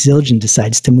 Avedi Zildjian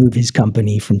decides to move his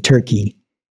company from Turkey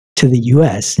to the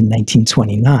US in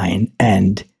 1929.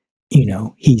 And,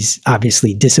 he's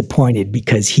obviously disappointed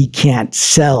because he can't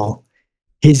sell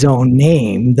his own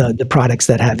name, the products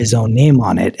that have his own name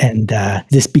on it. And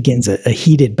this begins a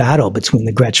heated battle between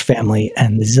the Gretsch family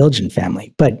and the Zildjian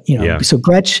family. But, so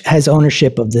Gretsch has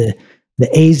ownership of the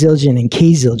A. Zildjian and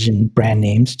K. Zildjian brand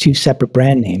names, two separate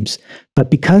brand names. But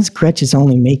because Gretsch is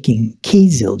only making K.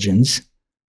 Zildjians,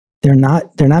 they're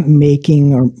not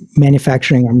making or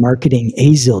manufacturing or marketing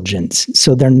A. Zildjians.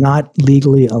 So they're not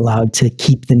legally allowed to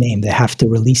keep the name. They have to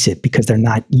release it because they're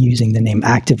not using the name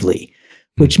actively.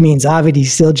 Which means Avedi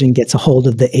Zildjian gets a hold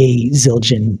of the A.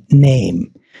 Zildjian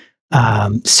name.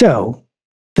 So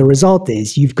the result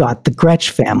is you've got the Gretsch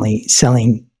family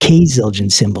selling K.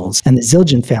 Zildjian cymbals and the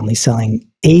Zildjian family selling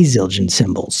A. Zildjian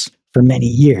cymbals for many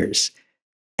years.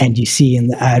 And you see in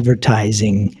the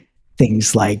advertising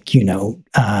things like,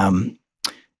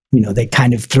 they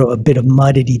kind of throw a bit of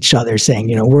mud at each other saying,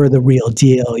 we're the real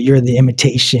deal, you're the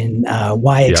imitation.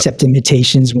 Why accept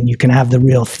imitations when you can have the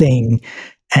real thing?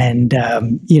 And,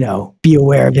 be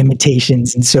aware of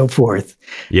imitations and so forth.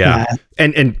 Yeah.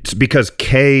 And because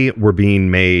K were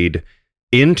being made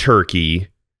in Turkey,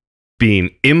 being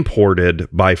imported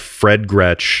by Fred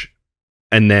Gretsch,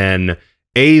 and then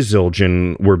A.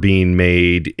 Zildjian were being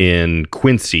made in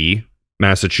Quincy,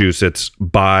 Massachusetts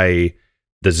by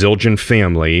the Zildjian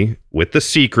family with the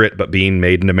secret, but being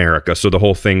made in America. So the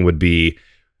whole thing would be,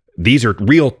 these are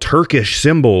real Turkish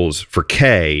cymbals for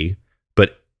K,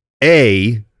 but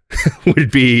A would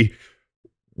be,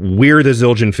 we're the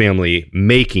Zildjian family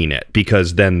making it,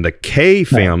 because then the K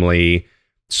family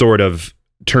sort of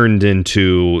turned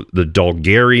into the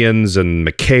Bulgarians and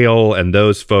Mikhail and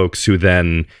those folks who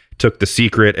then took the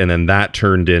secret, and then that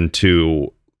turned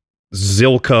into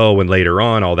Zilco and later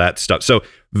on, all that stuff. So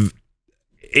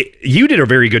you did a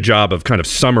very good job of kind of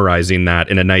summarizing that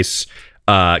in a nice,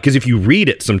 because if you read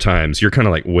it sometimes, you're kind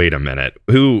of like, wait a minute,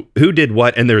 who did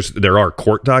what? And there are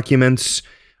court documents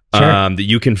that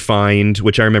you can find,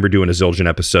 which I remember doing a Zildjian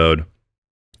episode,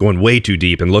 going way too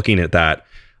deep and looking at that,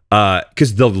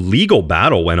 because the legal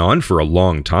battle went on for a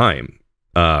long time,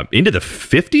 into the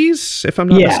 50s, if I'm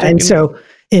not mistaken. And so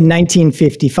in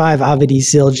 1955, Avedi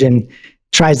Zildjian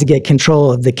tries to get control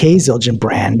of the K Zildjian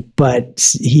brand,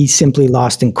 but he simply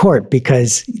lost in court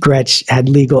because Gretsch had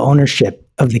legal ownership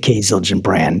of the K Zildjian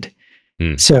brand.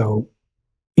 So,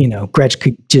 Gretsch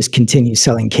could just continue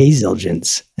selling K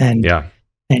Zildjians. And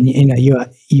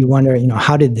you wonder,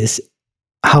 how did this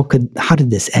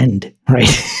end,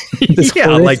 right? This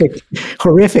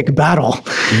horrific battle.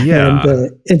 Yeah.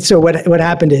 And so what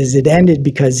happened is it ended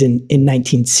because in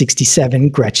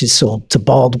 1967, Gretsch is sold to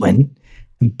Baldwin.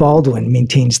 And Baldwin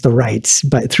maintains the rights,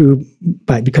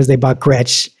 because they bought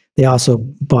Gretsch, they also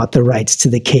bought the rights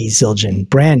to the K Zildjian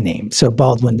brand name. So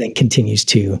Baldwin then continues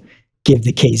to give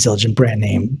the K Zildjian brand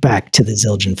name back to the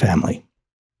Zildjian family.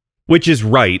 Which is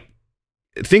right.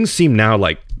 Things seem now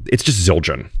like it's just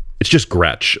Zildjian. It's just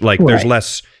Gretsch. Like there's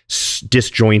less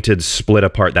disjointed, split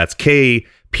apart. That's K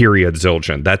period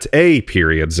Zildjian. That's A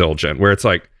period Zildjian, where it's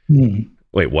like,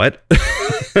 wait, what?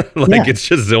 It's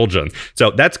just Zildjian.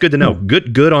 So that's good to know.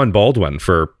 Good on Baldwin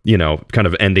for, kind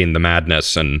of ending the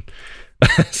madness and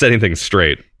setting things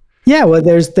straight. Yeah, well,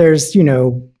 there's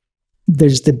the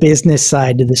business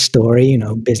side to the story,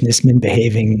 businessmen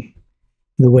behaving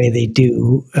the way they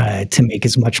do to make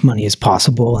as much money as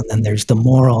possible. And then there's the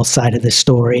moral side of the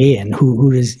story and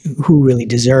who really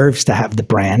deserves to have the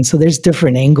brand. So there's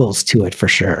different angles to it for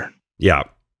sure. Yeah.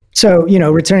 So,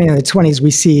 returning in the 20s,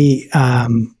 we see,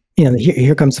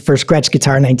 here comes the first Gretsch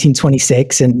guitar,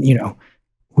 1926. And,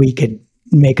 we could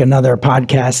make another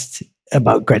podcast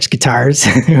about Gretsch guitars.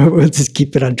 We'll just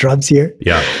keep it on drums here.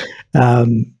 Yeah.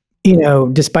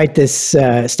 Despite this,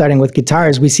 starting with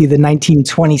guitars, we see the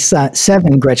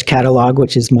 1927 Gretsch catalog,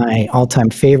 which is my all-time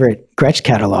favorite Gretsch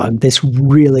catalog. This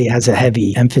really has a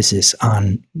heavy emphasis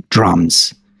on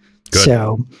drums. Good.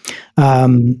 So,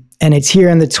 and it's here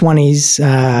in the 20s,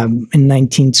 in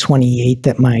 1928,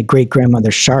 that my great-grandmother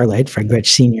Charlotte, Fred Gretsch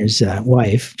Sr.'s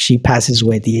wife, she passes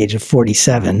away at the age of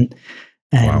 47.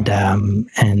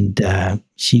 And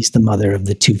she's the mother of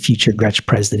the two future Gretsch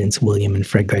presidents, William and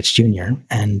Fred Gretsch Jr.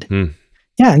 And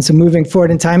and so moving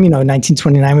forward in time,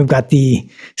 1929, we've got the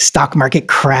stock market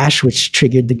crash, which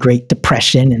triggered the Great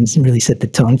Depression and really set the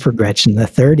tone for Gretsch in the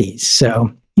 30s.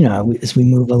 So, as we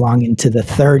move along into the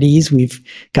 30s, we've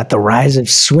got the rise of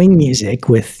swing music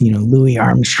with, Louis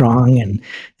Armstrong and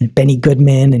Benny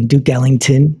Goodman and Duke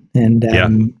Ellington. And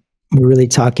we're really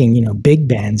talking, big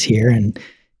bands here. And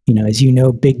as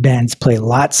big bands play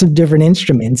lots of different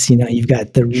instruments. You've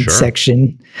got the reed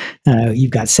section,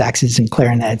 you've got saxes and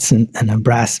clarinets and a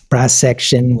brass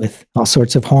section with all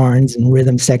sorts of horns, and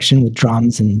rhythm section with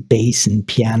drums and bass and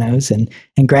pianos. And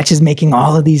Gretsch is making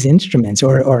all of these instruments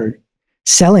or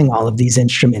selling all of these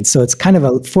instruments. So it's kind of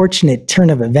a fortunate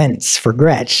turn of events for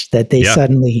Gretsch that they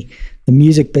the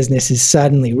music business is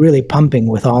suddenly really pumping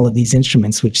with all of these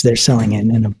instruments, which they're selling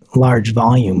in a large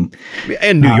volume.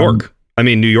 And New York. I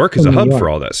mean, New York is a hub for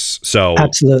all this. So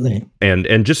absolutely.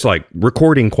 And just like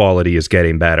recording quality is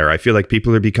getting better. I feel like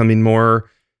people are becoming more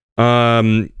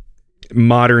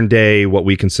modern day, what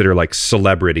we consider like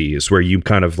celebrities, where you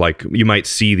kind of like, you might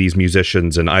see these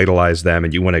musicians and idolize them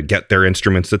and you want to get their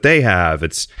instruments that they have.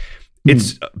 It's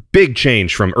a big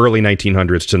change from early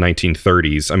 1900s to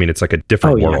 1930s. I mean, it's like a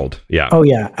different world. Yeah. Oh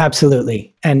yeah,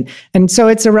 absolutely. And so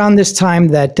it's around this time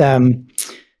that,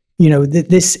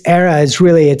 this era is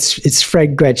really, it's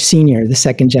Fred Gretsch Sr., the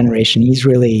second generation. He's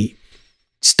really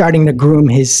starting to groom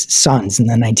his sons in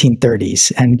the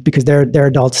 1930s. And because they're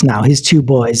adults now, his two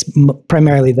boys,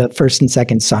 primarily the first and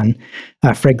second son,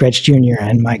 Fred Gretsch Jr.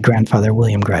 and my grandfather,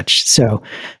 William Gretsch. So,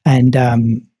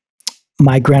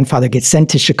 my grandfather gets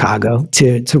sent to Chicago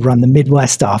to run the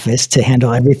Midwest office to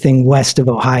handle everything west of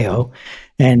Ohio.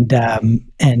 And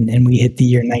we hit the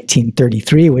year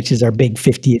 1933, which is our big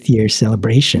 50th year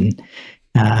celebration.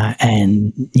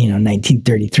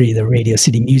 1933, the Radio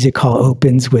City Music Hall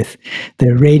opens with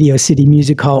the Radio City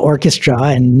Music Hall Orchestra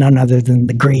and none other than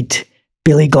the great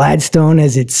Billy Gladstone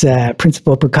as its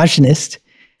principal percussionist.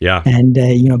 Yeah. And,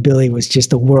 Billy was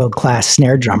just a world-class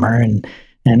snare drummer and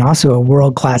also a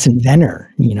world-class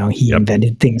inventor. He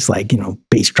invented things like,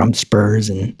 bass drum spurs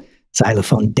and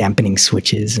xylophone dampening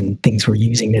switches and things we're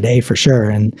using today for sure.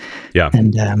 And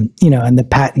the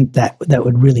patent that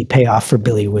would really pay off for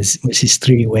Billy was his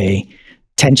three-way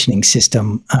tensioning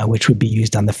system, which would be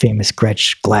used on the famous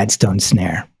Gretsch Gladstone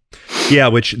snare. Yeah,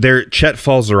 which Chet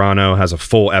Falzerano has a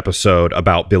full episode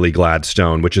about Billy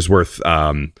Gladstone, which is worth.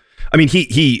 I mean,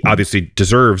 he obviously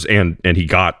deserves and he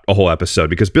got a whole episode,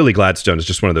 because Billy Gladstone is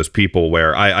just one of those people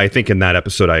where I think in that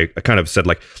episode I kind of said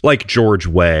like George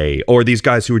Way, or these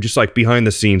guys who were just like behind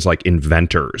the scenes like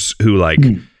inventors who like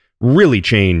really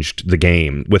changed the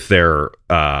game with their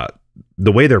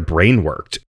the way their brain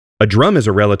worked. A drum is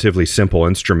a relatively simple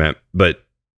instrument, but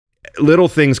little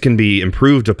things can be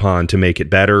improved upon to make it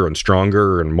better and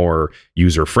stronger and more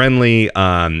user-friendly.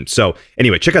 So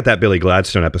anyway, check out that Billy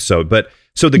Gladstone episode. But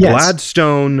so the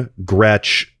Gladstone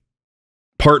Gretsch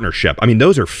partnership, I mean,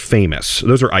 those are famous.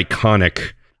 Those are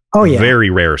iconic, very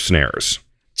rare snares.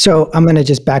 So I'm going to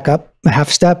just back up a half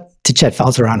step to Chet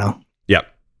Falzerano.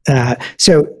 Yep.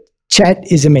 So Chet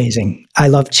is amazing. I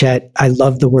love Chet. I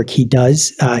love the work he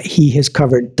does. He has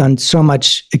done so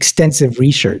much extensive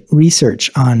research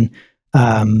on,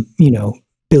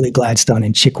 Billy Gladstone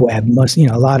and Chick Webb.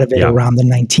 A lot of it around the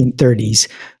 1930s.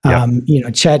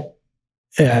 Chet.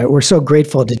 We're so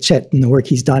grateful to Chet and the work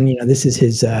he's done. This is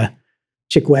his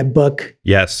Chick Webb book.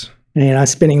 Yes.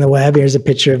 Spinning the Web. Here's a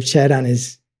picture of Chet on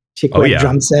his Chick Webb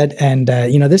drum set, and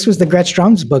this was the Gretsch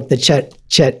drums book that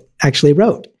Chet actually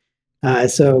wrote.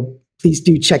 So please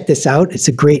do check this out. It's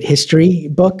a great history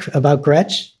book about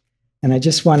Gretsch. And I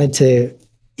just wanted to,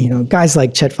 guys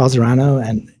like Chet Falzerano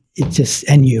and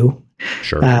you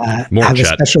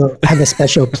have a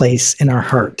special place in our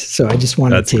heart. So I just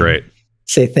wanted to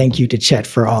say thank you to Chet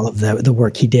for all of the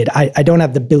work he did. I don't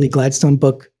have the Billy Gladstone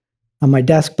book on my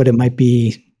desk, but it might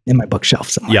be in my bookshelf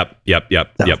somewhere. Yep.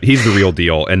 He's the real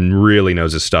deal and really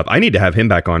knows his stuff. I need to have him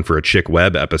back on for a Chick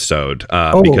Webb episode.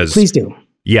 Because please do.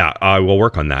 Yeah, I will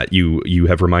work on that. You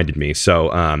have reminded me. So,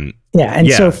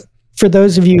 So for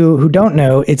those of you who don't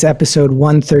know, it's episode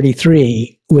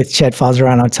 133 with Chet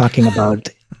Falzerano talking about.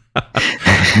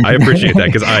 I appreciate that,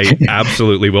 because I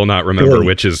absolutely will not remember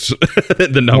which is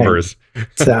the numbers. Yeah.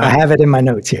 So I have it in my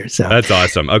notes here. So that's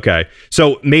awesome. Okay.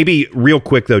 So maybe real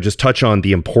quick though, just touch on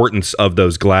the importance of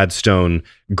those Gladstone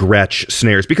Gretsch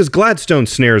snares, because Gladstone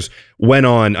snares went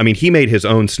on. I mean, he made his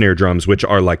own snare drums, which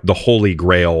are like the holy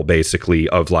grail basically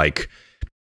of like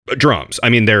drums. I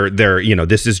mean, they're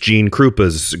this is Gene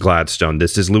Krupa's Gladstone.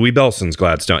 This is Louis Bellson's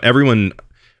Gladstone. Everyone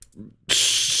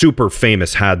super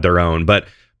famous had their own, but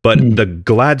the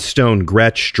Gladstone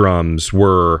Gretsch drums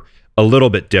were a little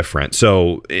bit different.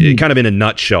 So kind of in a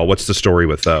nutshell, what's the story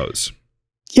with those?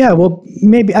 Yeah, well,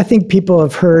 maybe I think people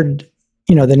have heard,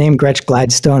 the name Gretsch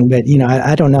Gladstone, but,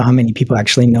 I don't know how many people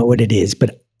actually know what it is.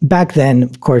 But back then,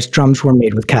 of course, drums were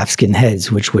made with calfskin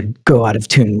heads, which would go out of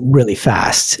tune really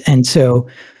fast. And so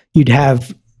you'd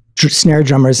have snare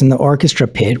drummers in the orchestra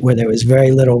pit where there was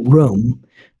very little room,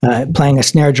 playing a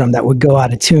snare drum that would go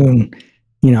out of tune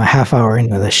a half hour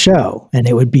into the show, and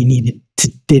it would be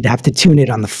they'd have to tune it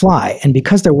on the fly. And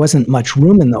because there wasn't much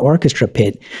room in the orchestra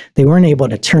pit, they weren't able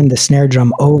to turn the snare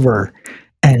drum over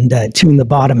and tune the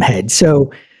bottom head.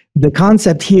 So the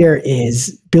concept here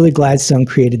is Billy Gladstone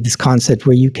created this concept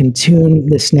where you can tune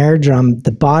the snare drum,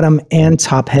 the bottom and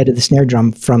top head of the snare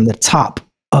drum from the top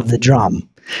of the drum.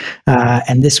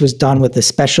 And this was done with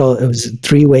it was a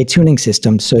three-way tuning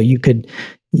system. So you could,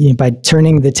 by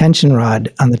turning the tension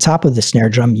rod on the top of the snare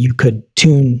drum, you could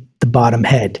tune the bottom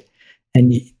head.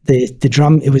 And the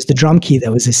drum, it was the drum key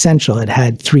that was essential. It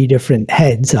had three different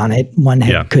heads on it. One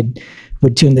head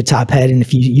would tune the top head, and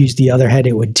if you used the other head,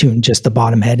 it would tune just the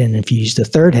bottom head. And if you used the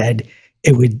third head,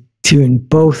 it would tune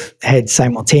both heads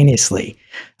simultaneously.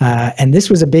 And this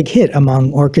was a big hit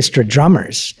among orchestra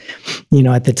drummers.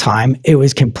 At the time, it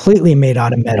was completely made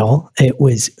out of metal. It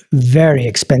was very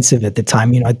expensive at the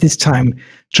time. At this time,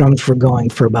 drums were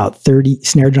going for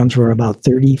snare drums were about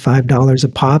 $35 a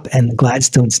pop, and the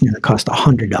Gladstone snare cost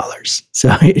 $100. So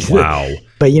wow.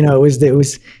 But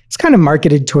it's kind of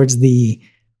marketed towards the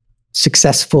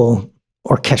successful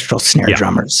orchestral snare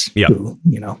drummers who,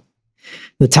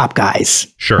 the top guys.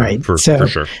 Sure. Right? For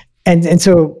sure. And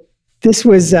so this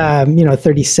was,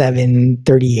 37,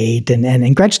 38.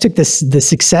 And Gretsch took the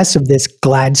success of this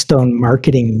Gladstone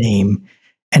marketing name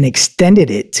and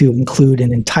extended it to include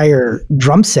an entire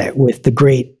drum set with the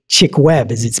great Chick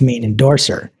Webb as its main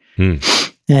endorser.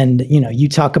 And, you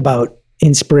talk about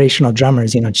inspirational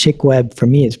drummers, Chick Webb for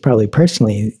me is probably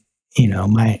personally,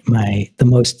 the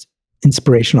most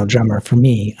inspirational drummer for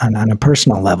me on a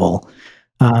personal level.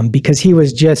 Because he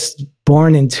was just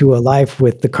born into a life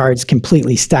with the cards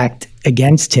completely stacked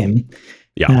against him.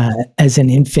 As an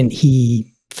infant, he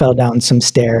fell down some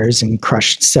stairs and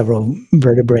crushed several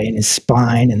vertebrae in his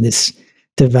spine, and this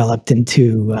developed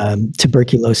into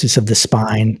tuberculosis of the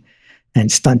spine.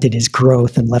 and stunted his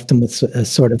growth and left him with a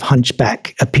sort of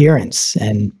hunchback appearance.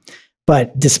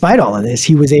 But despite all of this,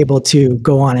 he was able to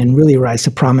go on and really rise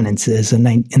to prominence in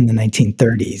the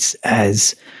 1930s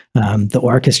as the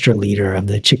orchestra leader of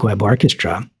the Chick Webb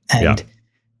Orchestra. And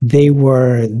they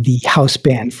were the house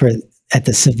band at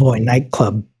the Savoy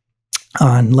nightclub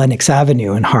on Lenox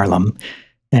Avenue in Harlem.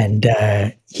 And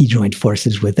he joined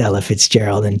forces with Ella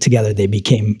Fitzgerald, and together they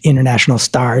became international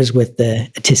stars with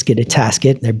the A Tisket, a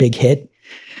Tasket, their big hit.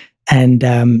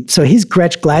 And so his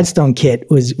Gretsch Gladstone kit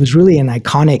was really an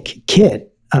iconic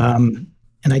kit. And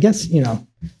I guess,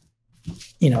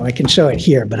 I can show it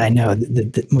here, but I know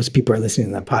that most people are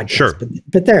listening to the podcast. Sure.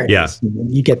 But there it is.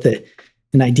 You get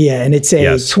an idea. And it's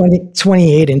a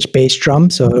 28-inch bass drum,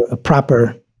 so a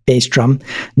proper bass drum,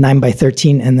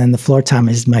 9x13. And then the floor tom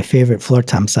is my favorite floor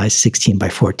tom size,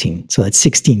 16x14. So it's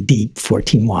 16 deep,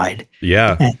 14 wide.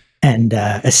 Yeah. And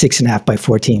a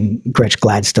 6.5x14 Gretsch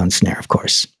Gladstone snare, of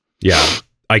course. Yeah,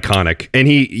 iconic. And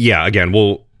again,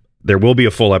 there will be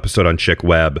a full episode on Chick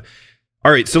Webb.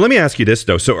 All right, so let me ask you this,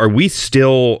 though. So are we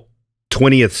still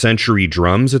 20th century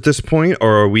drums at this point,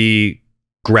 or are we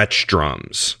Gretsch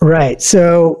drums? Right.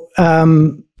 So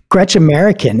Gretsch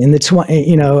American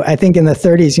I think in the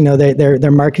 30s,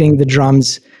 they're marketing the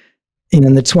drums.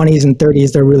 In the 20s and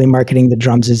 30s, they're really marketing the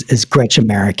drums as Gretsch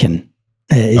American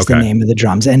is the name of the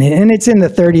drums. And it's in the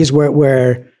 30s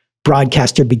where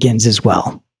Broadcaster begins as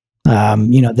well.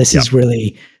 This is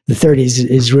really, the 30s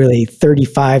is really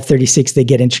 35, 36, they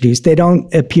get introduced. They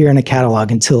don't appear in a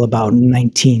catalog until about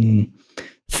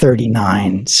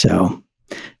 1939. So.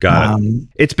 Got it.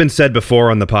 It's been said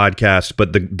before on the podcast,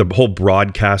 but the whole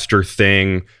Broadcaster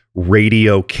thing,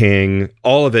 Radio King,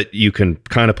 all of it you can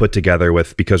kind of put together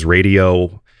with, because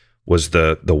radio was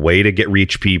the way to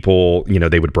reach people.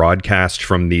 They would broadcast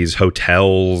from these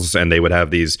hotels, and they would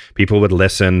have these people would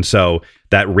listen. So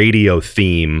that radio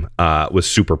theme was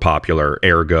super popular.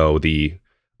 Ergo, the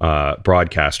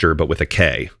Broadcaster, but with a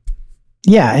K.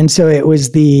 Yeah, and so it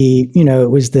was the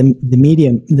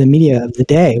media of the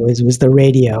day was the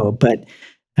radio. But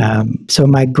so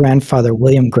my grandfather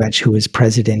William Gretsch, who was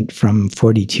president from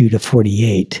 42 to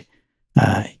 48.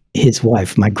 His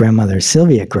wife, my grandmother,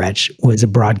 Sylvia Gretsch, was a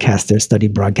broadcaster,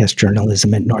 studied broadcast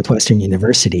journalism at Northwestern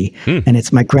University. And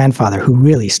it's my grandfather who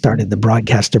really started the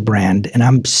Broadcaster brand. And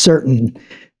I'm certain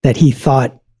that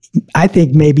I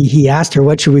think maybe he asked her,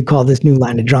 what should we call this new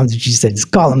line of drums? And she said,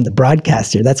 just call him the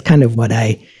Broadcaster. That's kind of what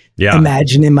I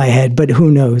imagine in my head, but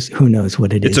who knows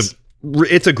what it is.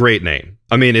 It's a great name.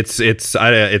 I mean, it's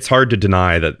hard to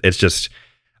deny that it's just.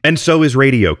 And so is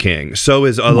Radio King. So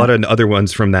is a lot of other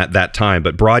ones from that time.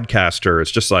 But Broadcaster,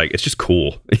 it's just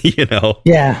cool,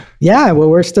 Yeah, yeah. Well,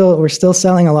 we're still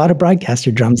selling a lot of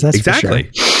Broadcaster drums. That's exactly.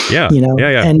 For sure. Yeah,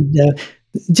 yeah. And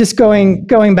just going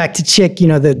back to Chick,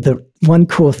 the one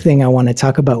cool thing I want to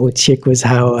talk about with Chick was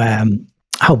how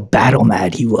battle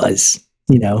mad he was.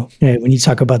 When you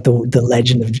talk about the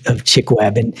legend of Chick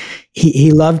Webb, and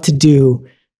he loved to do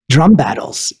drum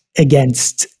battles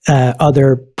against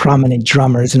other prominent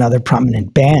drummers and other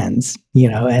prominent bands,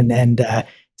 and he's a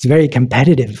very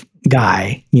competitive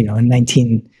guy. In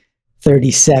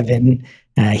 1937,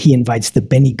 he invites the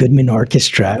Benny Goodman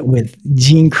Orchestra with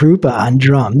Gene Krupa on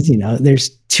drums. There's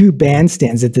two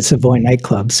bandstands at the Savoy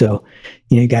nightclub. So,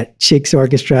 you got Chick's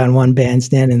orchestra on one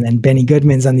bandstand, and then Benny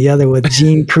Goodman's on the other with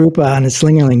Gene Krupa on a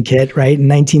Slingerland kit, right, in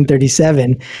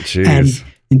 1937. Jeez.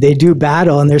 And they do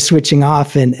battle, and they're switching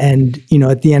off. And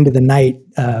at the end of the night,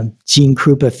 Gene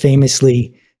Krupa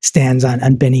famously stands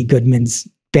on Benny Goodman's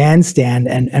bandstand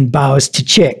and bows to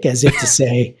Chick as if to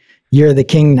say, "You're the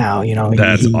king now."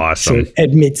 That's he awesome. Sort of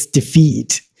admits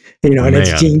defeat. And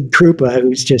it's Gene Krupa,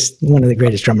 who's just one of the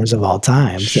greatest drummers of all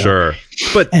time. So. Sure.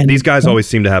 But these guys always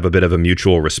seem to have a bit of a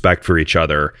mutual respect for each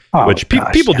other, which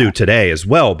people do today as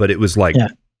well. But it was like,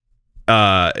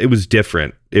 it was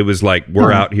different. It was like,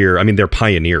 we're out here. I mean, they're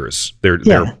pioneers.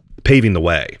 They're paving the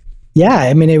way. Yeah.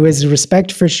 I mean, it was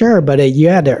respect for sure, but you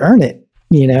had to earn it.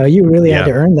 You really had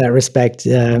to earn that respect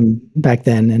back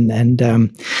then.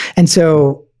 And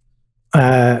so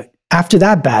after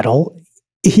that battle,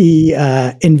 he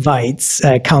invites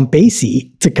Count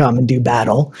Basie to come and do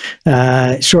battle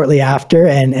shortly after.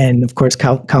 And of course,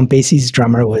 Count Basie's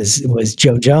drummer was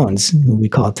Joe Jones, who we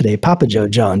call today Papa Joe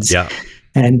Jones. Yeah.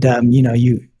 And,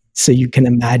 so you can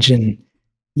imagine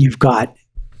you've got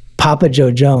Papa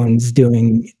Joe Jones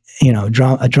doing, a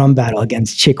drum battle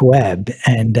against Chick Webb.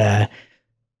 And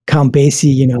Count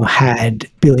Basie,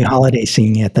 had Billie Holiday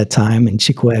singing at that time, and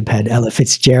Chick Webb had Ella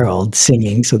Fitzgerald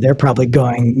singing. So they're probably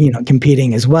going,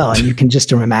 competing as well. And you can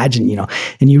just imagine,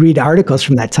 and you read articles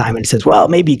from that time and it says, well,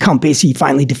 maybe Count Basie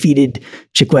finally defeated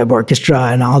Chick Webb Orchestra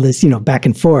and all this, back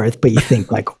and forth. But you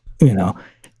think like,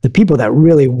 the people that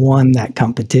really won that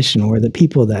competition were the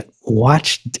people that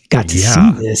got to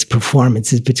see this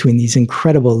performances between these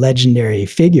incredible legendary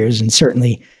figures, and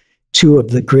certainly two of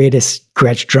the greatest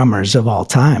Gretsch drummers of all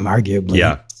time, arguably.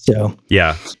 Yeah. So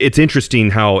yeah, it's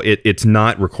interesting how it's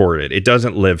not recorded. It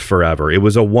doesn't live forever. It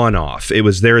was a one-off. It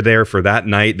was there for that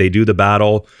night. They do the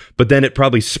battle, but then it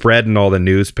probably spread in all the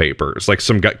newspapers. Like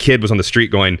some kid was on the street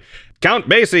going, Count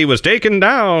Basie was taken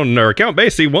down, or Count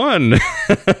Basie won.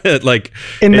 Like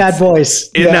in that voice.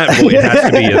 That voice, it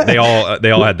has to be.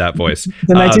 They all had that voice.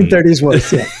 The 1930s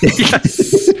voice. Yeah.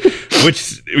 Yes.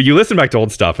 Which you listen back to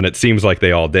old stuff, and it seems like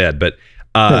they all did, but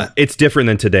it's different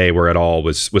than today, where it all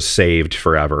was saved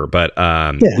forever. But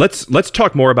let's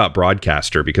talk more about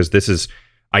Broadcaster, because this is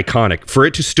iconic. For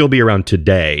it to still be around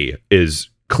today is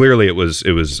clearly it was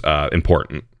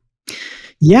important.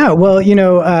 Yeah, well,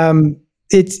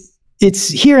 it's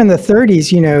here in the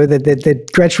 30s, that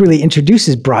Gretsch really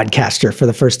introduces Broadcaster for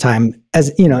the first time,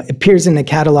 as appears in the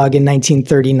catalog in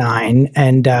 1939,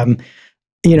 and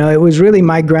it was really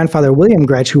my grandfather William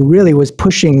Gretsch who really was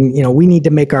pushing. We need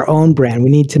to make our own brand. We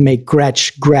need to make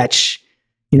Gretsch.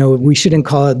 We shouldn't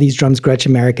call these drums Gretsch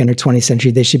American or 20th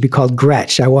Century. They should be called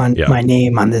Gretsch. I want my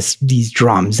name on these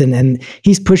drums, and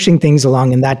he's pushing things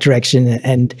along in that direction,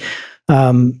 and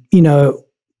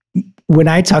when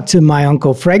I talked to my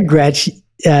uncle Fred Gretsch,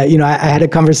 I had a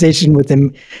conversation with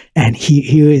him, and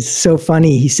he was so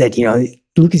funny. He said,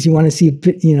 Lucas, you want to see,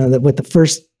 what the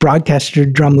first Broadcaster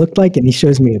drum looked like? And he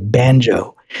shows me a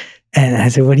banjo. And I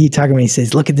said, what are you talking about? He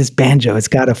says, look at this banjo. It's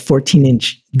got a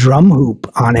 14-inch drum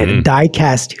hoop on it, a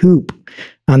die-cast hoop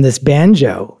on this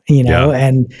banjo,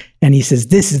 and he says,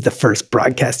 this is the first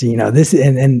Broadcaster,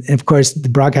 and of course the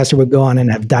Broadcaster would go on and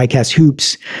have die-cast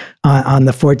hoops on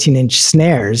the 14-inch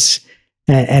snares.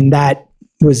 And that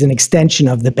was an extension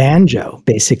of the banjo,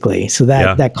 basically. So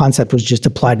that concept was just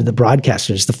applied to the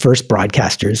Broadcasters, the first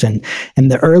Broadcasters, and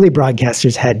the early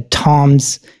Broadcasters had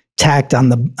toms tacked on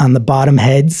the bottom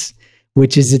heads,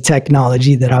 which is a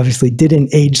technology that obviously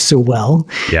didn't age so well.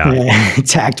 Yeah,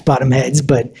 tacked bottom heads,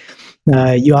 but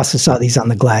you also saw these on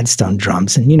the Gladstone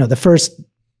drums, and the first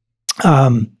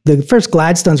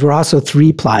Gladstones were also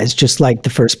 3-plies, just like the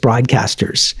first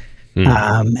Broadcasters,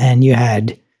 and you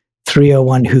had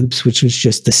 301 hoops, which was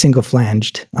just the single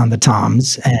flanged on the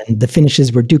toms, and the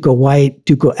finishes were Duco white,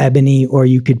 Duco ebony, or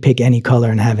you could pick any color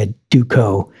and have a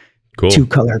Duco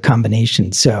 2-color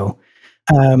combination. So,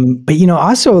 but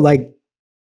also like,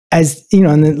 as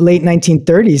in the late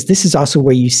 1930s, this is also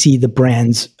where you see the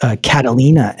brands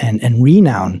Catalina and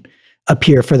Renown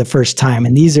appear for the first time,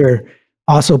 and these are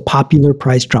also popular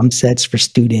price drum sets for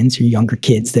students or younger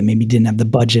kids that maybe didn't have the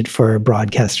budget for a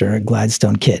Broadcaster or a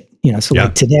Gladstone kit.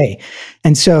 Like today.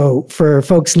 And so for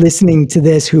folks listening to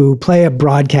this who play a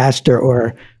Broadcaster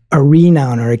or a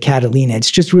Renown or a Catalina,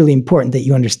 it's just really important that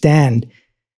you understand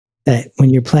that when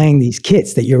you're playing these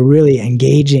kits, that you're really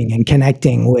engaging and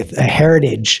connecting with a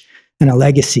heritage and a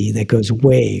legacy that goes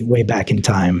way, way back in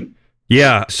time.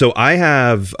 Yeah. So I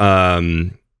have a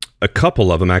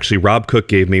couple of them, actually. Rob Cook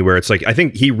gave me, where it's like, I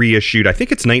think he reissued, I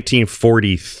think it's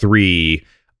 1943,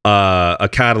 a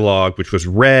catalog which was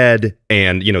red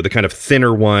and the kind of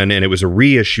thinner one, and it was a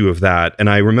reissue of that. And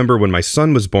I remember when my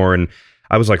son was born,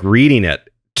 I was like reading it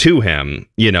to him.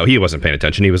 He wasn't paying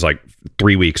attention. He was like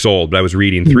 3 weeks old, but I was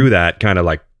reading through that kind of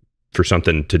like for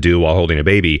something to do while holding a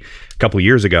baby a couple of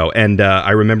years ago. And I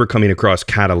remember coming across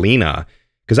Catalina,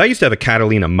 because I used to have a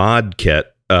Catalina mod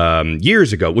kit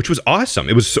years ago, which was awesome.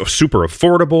 It was so super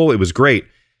affordable. It was great.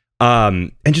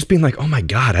 And just being like, oh my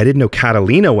God, I didn't know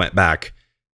Catalina went back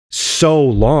so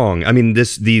long. I mean,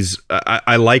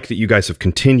 I like that you guys have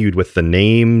continued with the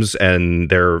names, and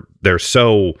they're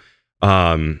so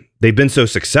they've been so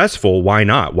successful. Why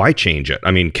not? Why change it?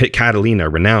 I mean, Catalina,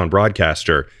 renowned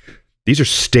Broadcaster, these are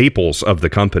staples of the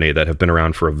company that have been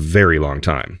around for a very long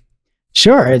time.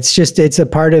 Sure, it's a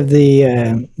part of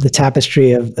the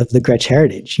tapestry of the Gretsch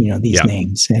heritage. These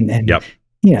names, and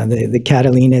the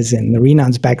Catalinas and the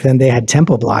Renowns back then, they had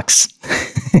tempo blocks.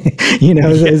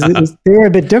 They're a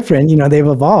bit different. They've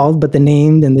evolved, but the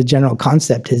name and the general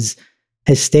concept has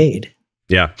stayed.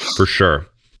 Yeah, for sure.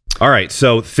 All right,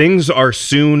 so things are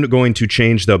soon going to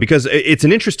change, though, because it's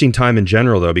an interesting time in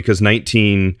general, though, because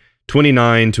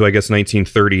 1929 to, I guess,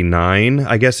 1939,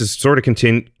 I guess, is sort of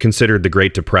considered the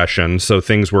Great Depression. So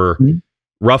things were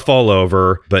rough all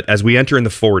over. But as we enter in the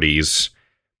 40s,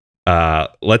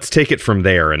 Let's take it from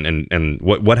there. And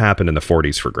what happened in the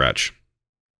 40s for Gretsch?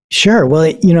 Sure. Well,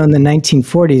 in the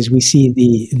 1940s, we see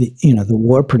the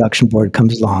War Production Board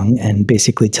comes along and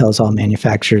basically tells all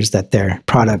manufacturers that their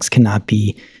products cannot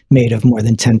be made of more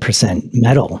than 10%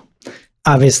 metal.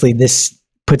 Obviously, this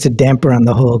puts a damper on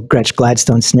the whole Gretsch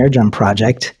Gladstone snare drum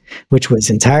project, which was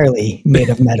entirely made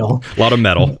of metal. A lot of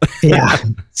metal. Yeah.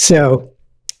 So,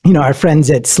 our friends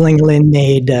at Slinglin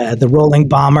made the Rolling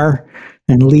Bomber,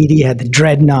 and Leedy had the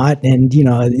Dreadnought, and,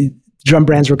 drum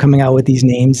brands were coming out with these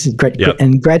names. And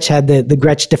Gretsch had the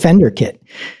Gretsch Defender kit,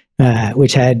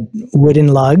 which had wooden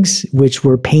lugs, which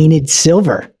were painted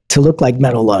silver to look like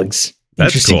metal lugs.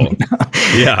 That's cool.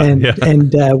 Yeah.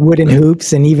 and wooden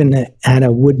hoops, and even had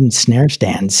a wooden snare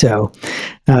stand. So,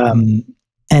 and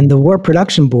the War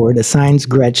Production Board assigns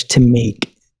Gretsch to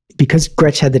make, because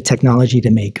Gretsch had the technology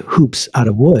to make hoops out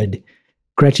of wood,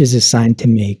 Gretsch is assigned to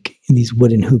make these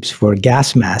wooden hoops for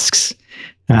gas masks.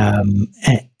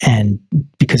 And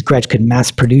because Gretsch could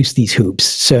mass produce these hoops.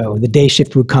 So the day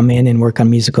shift would come in and work on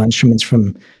musical instruments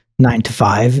from 9 to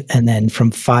 5. And then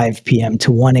from 5 p.m.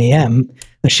 to 1 a.m.,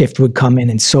 a shift would come in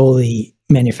and solely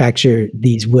manufacture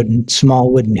these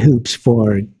small wooden hoops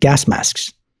for gas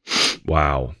masks.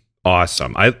 Wow.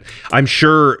 Awesome. I'm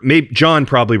sure maybe John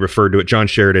probably referred to it. John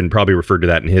Sheridan probably referred to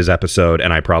that in his episode,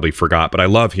 and I probably forgot, but I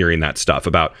love hearing that stuff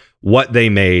about what they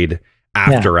made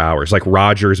after hours, like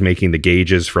Rogers making the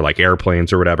gauges for like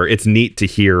airplanes or whatever. It's neat to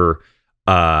hear,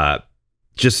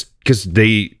 just because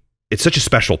it's such a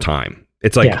special time.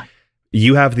 It's like,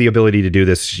 you have the ability to do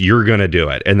this, you're going to do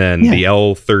it. And then the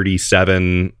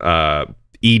L37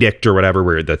 edict or whatever,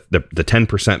 where the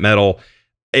 10% metal,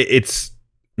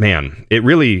 it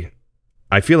really,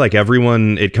 I feel like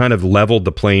it kind of leveled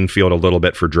the playing field a little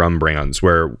bit for drum brands,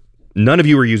 where none of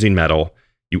you are using metal.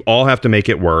 You all have to make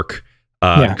it work.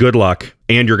 Good luck.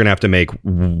 And you're going to have to make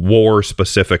war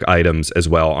specific items as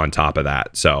well on top of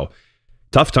that. So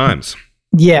tough times.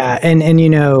 Yeah. And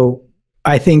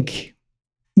I think,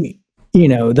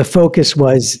 the focus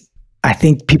was, I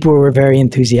think people were very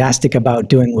enthusiastic about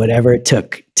doing whatever it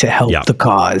took to help the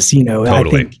cause, Totally. I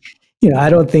think,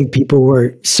 I don't think people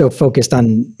were so focused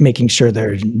on making sure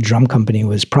their drum company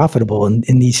was profitable in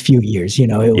these few years.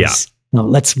 It was,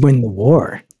 let's win the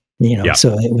war,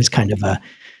 so it was kind of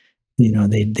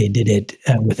they did it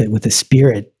with a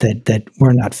spirit that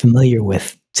we're not familiar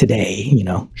with today,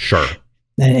 Sure.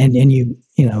 And you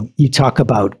talk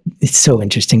about, it's so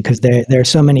interesting because there are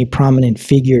so many prominent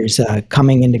figures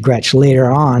coming into Gretsch later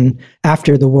on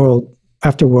after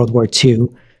World War II,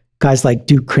 guys like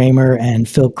Duke Kramer and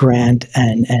Phil Grant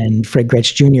and Fred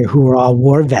Gretsch Jr., who were all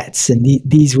war vets, and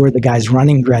these were the guys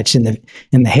running Gretsch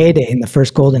in the heyday, in the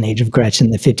first golden age of Gretsch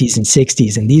in the 50s and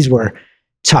 60s, and these were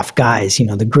tough guys,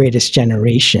 the greatest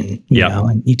generation. You know,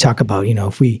 and you talk about,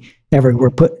 if we ever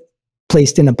were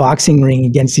placed in a boxing ring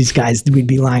against these guys, we'd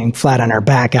be lying flat on our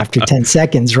back after 10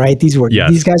 seconds, right?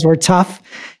 These guys were tough,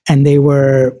 and they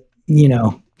were,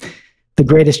 the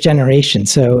greatest generation.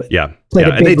 So played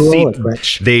a big role at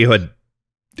Gretsch.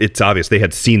 It's obvious they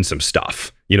had seen some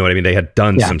stuff. You know what I mean? They had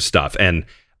done some stuff, and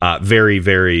very,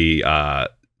 very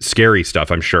scary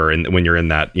stuff, I'm sure. And when you're in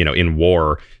that, in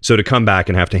war, so to come back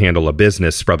and have to handle a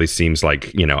business probably seems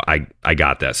like, I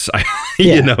got this.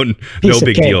 No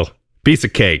big deal. Piece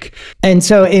of cake. And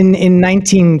so in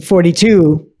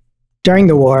 1942, during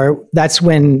the war, that's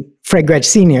when Fred Gretsch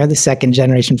Sr., the second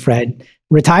generation Fred,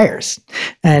 retires.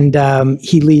 And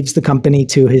he leaves the company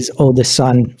to his oldest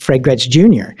son, Fred Gretsch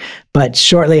Jr. But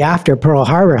shortly after, Pearl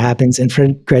Harbor happens, and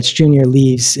Fred Gretsch Jr.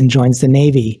 leaves and joins the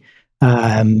Navy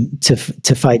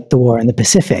to fight the war in the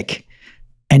Pacific.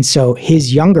 And so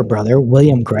his younger brother,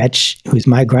 William Gretsch, who's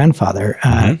my grandfather,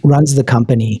 runs the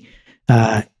company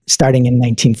starting in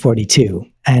 1942.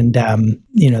 And,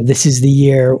 this is the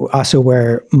year also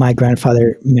where my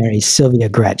grandfather marries Sylvia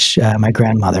Gretsch, my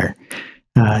grandmother,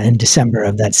 in December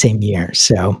of that same year.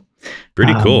 So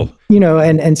pretty cool.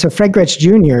 And so Fred Gretsch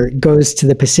Jr. goes to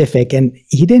the Pacific, and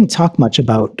he didn't talk much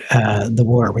about the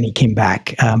war when he came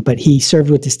back, but he served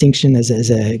with distinction as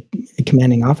a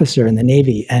commanding officer in the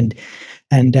Navy. And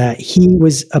he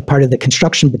was a part of the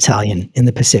construction battalion in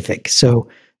the Pacific. So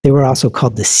they were also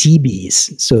called the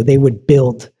Seabees. So they would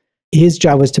his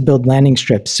job was to build landing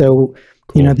strips. So,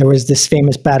 there was this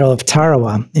famous Battle of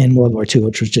Tarawa in World War II,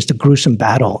 which was just a gruesome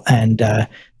battle. And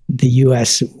the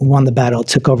U.S. won the battle,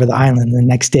 took over the island. The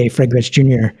next day, Fred Gretsch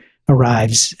Jr.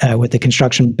 arrives with the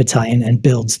construction battalion and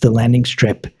builds the landing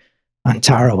strip on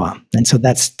Tarawa. And so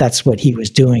that's what he was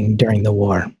doing during the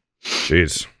war.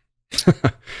 Jeez.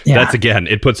 That's, again,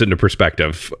 it puts it into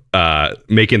perspective.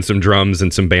 Making some drums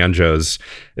and some banjos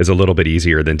is a little bit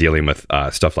easier than dealing with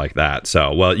stuff like that.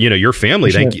 So, well, you know, your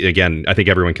family, thank you again. I think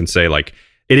everyone can say, like,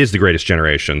 it is the greatest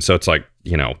generation. So it's like,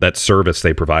 you know, that service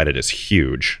they provided is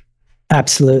huge.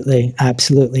 Absolutely.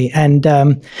 Absolutely. And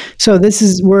so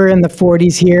we're in the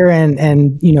 40s here,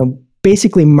 and you know,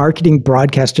 basically marketing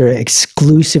broadcaster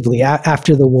exclusively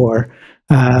after the war.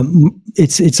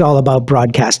 It's all about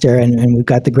broadcaster, and we've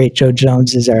got the great Joe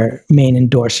Jones as our main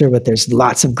endorser, but there's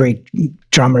lots of great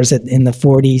drummers in the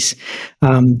 40s.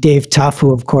 Dave Tuff,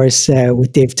 who, of course,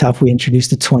 with Dave Tuff, we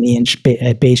introduced the 20-inch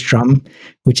bass drum,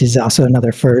 which is also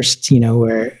another first, you know,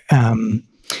 where,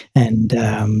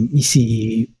 you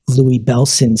see Louis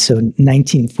Belson. So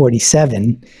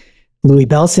 1947, Louis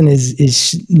Belson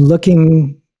is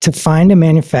looking to find a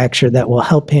manufacturer that will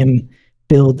help him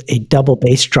build a double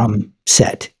bass drum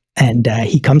set. And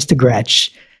he comes to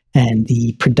Gretsch, and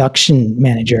the production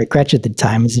manager at Gretsch at the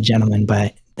time is a gentleman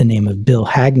by the name of Bill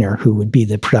Hagner, who would be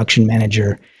the production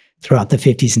manager throughout the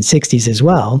 50s and 60s as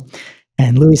well.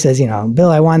 And Louis says, you know,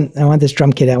 Bill, I want this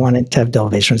drum kit. I want it to have double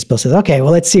bass drums. Bill says, okay,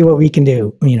 well, let's see what we can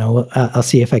do. You know, I'll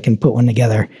see if I can put one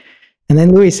together. And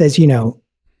then Louis says, you know,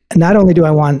 not only do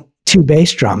I want 2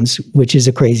 bass drums, which is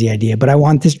a crazy idea, but I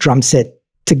want this drum set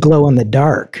to glow in the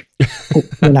dark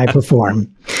when I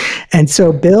perform. And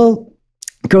so Bill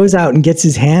goes out and gets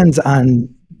his hands on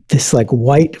this like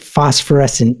white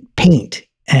phosphorescent paint.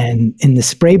 And in the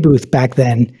spray booth back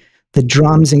then, the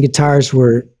drums and guitars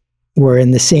were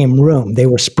in the same room. They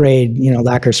were sprayed, you know,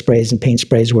 lacquer sprays and paint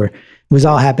sprays was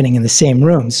all happening in the same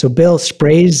room. So Bill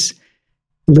sprays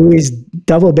Louis'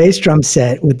 double bass drum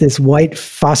set with this white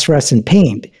phosphorescent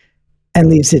paint and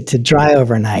leaves it to dry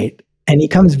overnight. And he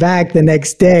comes back the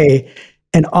next day,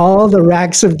 and all the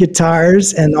racks of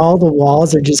guitars and all the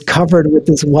walls are just covered with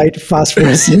this white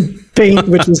phosphorescent paint,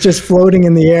 which was just floating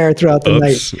in the air throughout the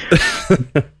night.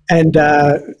 And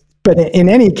but in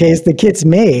any case, the kit's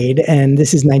made, and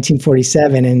this is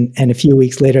 1947, and a few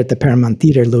weeks later at the Paramount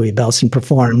Theater, Louis Belson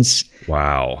performs.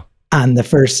 Wow! On the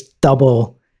first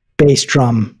double bass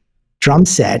drum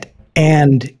set,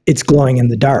 and it's glowing in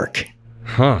the dark.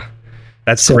 Huh.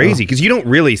 That's crazy, because you don't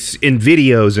really, in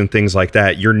videos and things like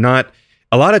that, you're not,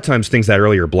 a lot of times things that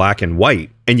early are black and white,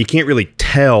 and you can't really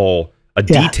tell a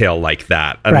detail like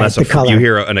that unless you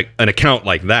hear an account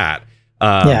like that.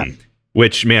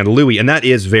 Which, man, Louis, and that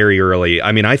is very early.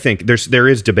 I mean, I think there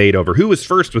is debate over who was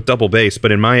first with double bass,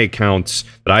 but in my accounts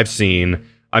that I've seen,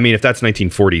 I mean, if that's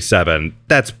 1947,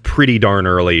 that's pretty darn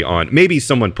early on. Maybe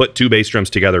someone put 2 bass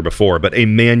drums together before, but a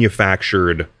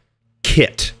manufactured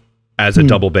kit as a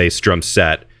double bass drum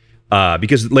set,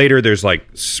 because later there's like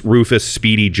Rufus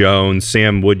Speedy Jones,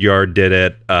 Sam Woodyard did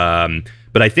it,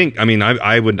 but I think, I mean,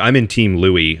 I'm in Team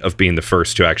Louis of being the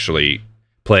first to actually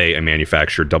play a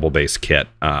manufactured double bass kit,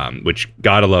 which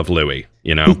gotta love Louis,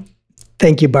 you know.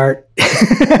 Thank you, Bart.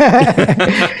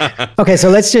 Okay, so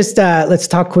let's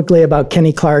talk quickly about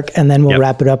Kenny Clarke, and then we'll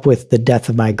wrap it up with the death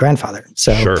of my grandfather.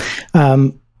 So sure.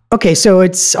 Okay, so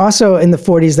it's also in the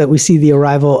 40s that we see the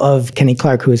arrival of Kenny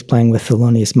Clarke, who is playing with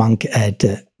Thelonious Monk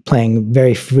playing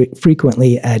very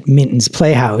frequently at Minton's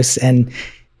Playhouse. And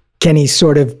Kenny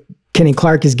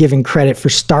Clarke is given credit for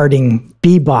starting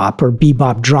bebop or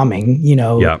bebop drumming, you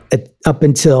know, up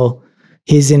until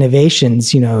his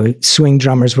innovations. You know, swing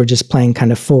drummers were just playing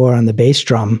kind of 4 on the bass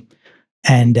drum.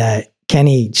 And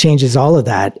Kenny changes all of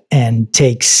that and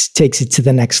takes it to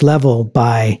the next level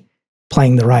by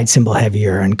playing the ride cymbal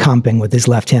heavier and comping with his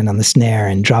left hand on the snare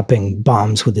and dropping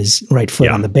bombs with his right foot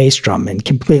on the bass drum, and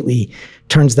completely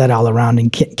turns that all around.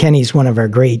 And Kenny's one of our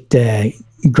great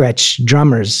Gretsch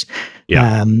drummers,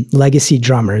 legacy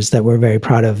drummers that we're very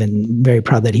proud of, and very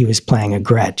proud that he was playing a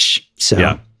Gretsch. So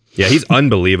yeah, he's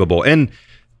unbelievable. And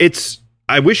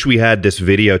I wish we had this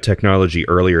video technology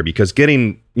earlier, because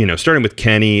starting with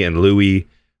Kenny and Louis,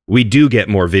 we do get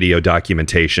more video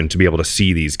documentation to be able to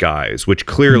see these guys, which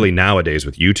clearly nowadays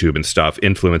with YouTube and stuff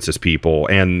influences people,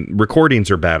 and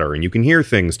recordings are better and you can hear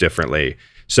things differently.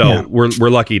 So we're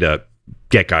lucky to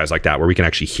get guys like that where we can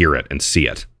actually hear it and see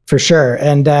it. For sure.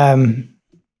 And,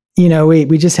 you know,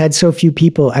 we just had so few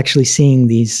people actually seeing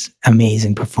these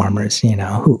amazing performers, you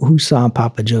know, who saw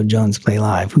Papa Joe Jones play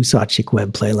live, who saw Chick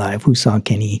Webb play live, who saw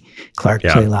Kenny Clarke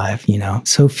play live, you know,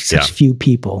 such few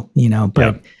people, you know,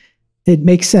 but it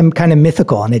makes them kind of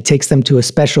mythical, and it takes them to a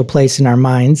special place in our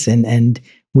minds. And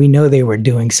we know they were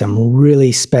doing some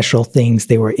really special things.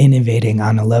 They were innovating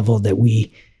on a level that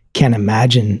we can't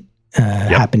imagine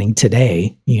happening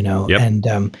today, you know,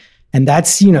 and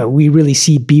that's, you know, we really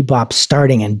see bebop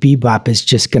starting, and bebop is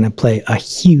just going to play a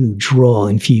huge role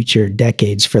in future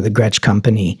decades for the Gretsch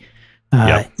company.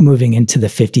 moving into the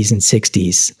 50s and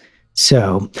 60s.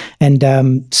 So,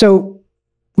 so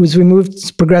as we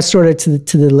progressed sort of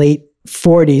to the late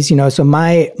 40s, you know, so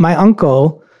my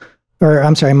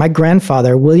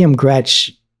grandfather, William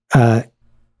Gretsch,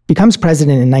 becomes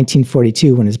president in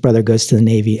 1942 when his brother goes to the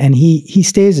Navy, and he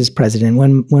stays as president.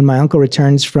 When my uncle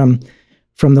returns from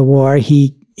the war,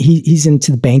 he's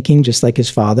into banking just like his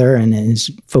father and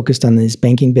is focused on his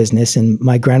banking business. And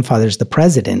my grandfather's the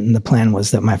president, and the plan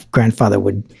was that my grandfather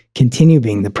would continue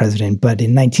being the president. But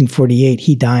in 1948,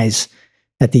 he dies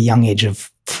at the young age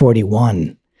of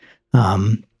 41.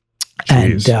 And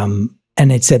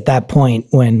it's at that point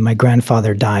when my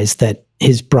grandfather dies that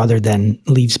his brother then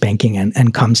leaves banking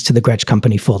and comes to the Gretsch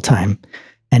Company full time.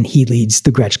 And he leads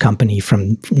the Gretsch Company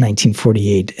from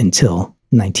 1948 until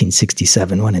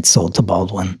 1967 when it's sold to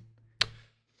Baldwin.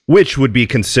 Which would be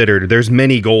considered, there's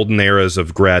many golden eras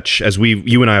of Gretsch, as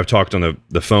you and I have talked on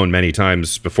the phone many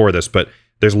times before this, but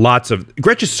there's lots of,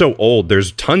 Gretsch is so old,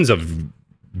 there's tons of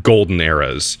golden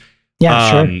eras.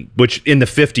 Yeah, sure. Which in the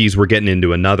 50s, we're getting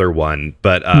into another one,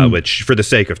 but which for the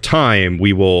sake of time,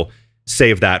 we will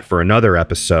save that for another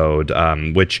episode,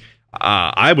 which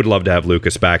I would love to have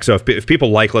Lucas back. So if people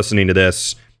like listening to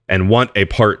this and want a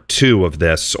part 2 of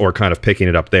this, or kind of picking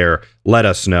it up there, let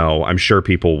us know. I'm sure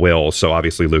people will. So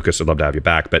obviously, Lucas, would love to have you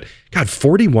back. But God,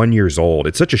 41 years old.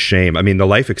 It's such a shame. I mean, the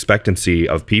life expectancy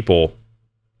of people,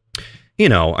 you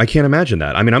know, I can't imagine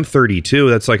that. I mean, I'm 32.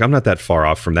 That's like, I'm not that far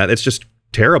off from that. It's just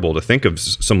terrible to think of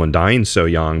someone dying so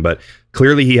young. But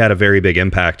clearly he had a very big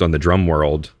impact on the drum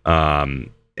world, and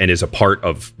is a part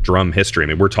of drum history. I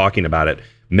mean, we're talking about it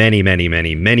many, many,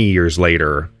 many, many years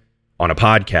later on a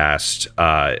podcast.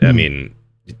 I mean,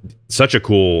 such a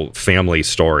cool family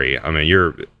story. I mean,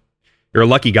 you're a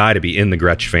lucky guy to be in the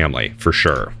Gretsch family, for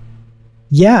sure.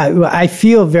 Yeah, I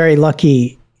feel very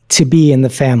lucky to be in the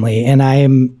family, and I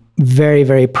am very,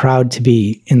 very proud to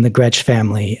be in the Gretsch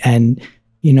family. And,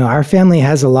 you know, our family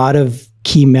has a lot of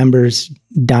key members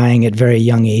dying at very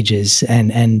young ages,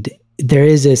 and there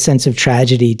is a sense of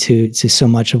tragedy to so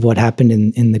much of what happened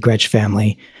in the Gretsch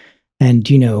family. And,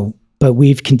 you know, but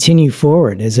we've continued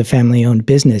forward as a family-owned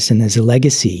business and as a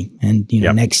legacy. And, you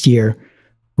know, next year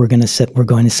we're going to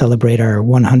celebrate our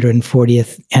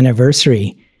 140th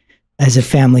anniversary as a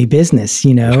family business.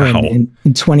 You know, wow. And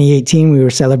in 2018 we were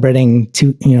celebrating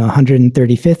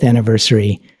 135th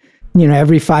anniversary. You know,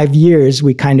 every 5 years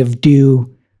we kind of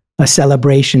do a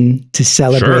celebration to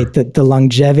celebrate the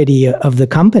longevity of the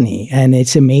company, and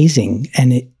it's amazing.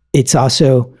 And it's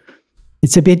also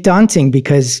a bit daunting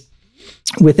because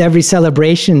with every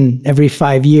celebration, every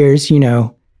 5 years, you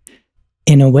know,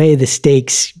 in a way, the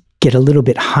stakes get a little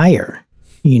bit higher,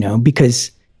 you know,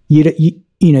 because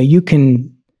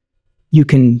you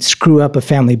can screw up a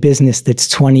family business that's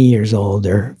 20 years old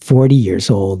or 40 years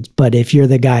old. But if you're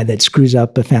the guy that screws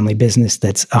up a family business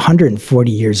that's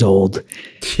 140 years old,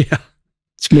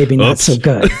 it's maybe not so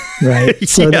good, right?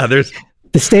 So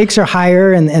the stakes are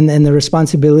higher, and the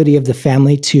responsibility of the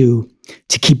family to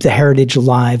keep the heritage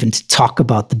alive and to talk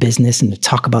about the business and to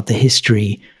talk about the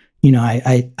history. You know,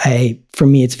 for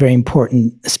me, it's very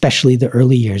important, especially the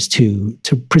early years, to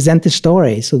present the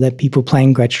story so that people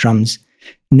playing Gretsch drums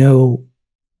know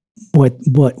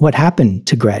what happened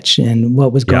to Gretsch and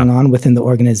what was going on within the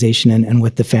organization and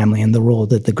with the family and the role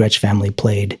that the Gretsch family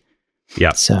played.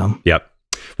 Yeah. So. Yep.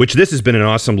 Which this has been an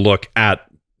awesome look at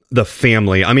the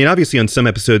family. I mean, obviously on some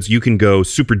episodes you can go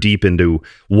super deep into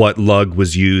what lug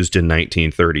was used in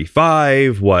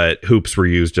 1935, what hoops were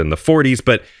used in the 40s,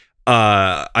 but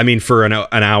I mean, for an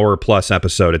hour plus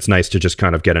episode, it's nice to just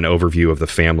kind of get an overview of the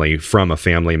family from a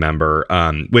family member,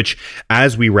 which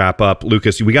as we wrap up,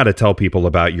 Lucas, we got to tell people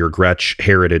about your Gretsch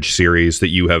Heritage series that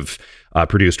you have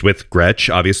produced with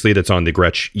Gretsch, obviously, that's on the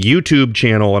Gretsch YouTube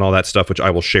channel and all that stuff, which I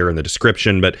will share in the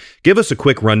description. But give us a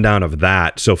quick rundown of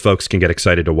that so folks can get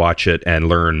excited to watch it and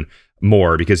learn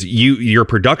more, because your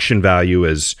production value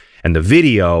and the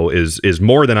video is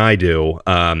more than I do,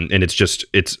 and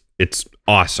it's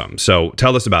awesome. So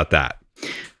tell us about that.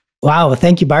 Wow, well,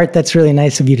 thank you, Bart. That's really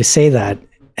nice of you to say that,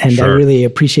 and I really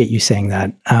appreciate you saying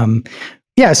that.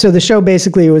 Yeah, so the show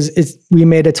basically we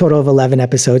made a total of 11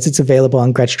 episodes. It's available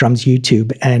on Gretsch Drums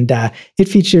YouTube, and it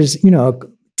features, you know, a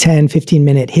 10,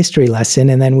 15-minute history lesson.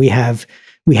 And then we had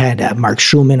Mark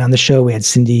Schulman on the show. We had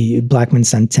Cindy Blackman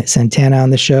Santana on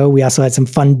the show. We also had some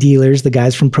fun dealers, the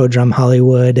guys from Pro Drum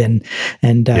Hollywood, and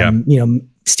you know,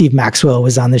 Steve Maxwell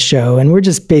was on the show, and we're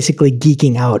just basically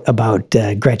geeking out about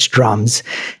Gretsch drums.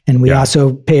 And we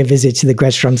also pay a visit to the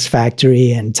Gretsch Drums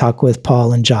factory and talk with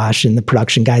Paul and Josh and the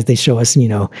production guys. They show us, you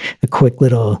know, a quick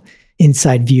little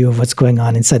inside view of what's going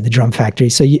on inside the drum factory.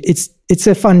 So it's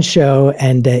a fun show,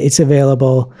 and it's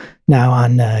available now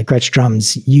on Gretsch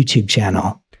Drum's YouTube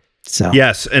channel. So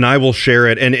yes, and I will share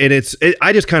it. And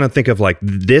I just kind of think of like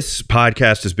this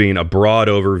podcast as being a broad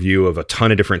overview of a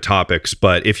ton of different topics.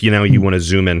 But if you want to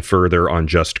zoom in further on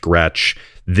just Gretsch,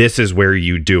 this is where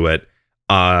you do it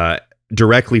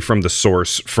directly from the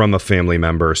source, from a family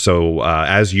member. So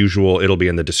as usual, it'll be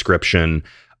in the description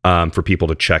for people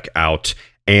to check out.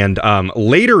 And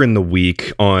later in the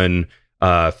week on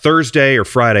Thursday or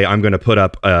Friday, I'm going to put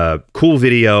up a cool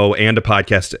video and a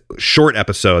podcast short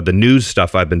episode, the news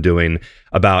stuff I've been doing,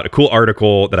 about a cool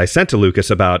article that I sent to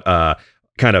Lucas about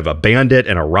kind of a bandit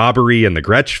and a robbery in the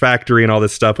Gretsch factory and all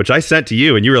this stuff, which I sent to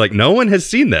you, and you were like, no one has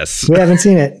seen this. We haven't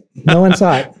seen it. No one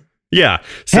saw it. Yeah.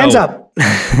 So, hands up.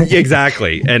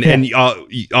 Exactly. And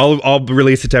I'll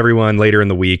release it to everyone later in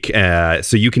the week,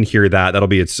 so you can hear that. That'll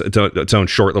be its own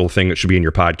short little thing that should be in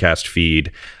your podcast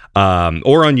feed.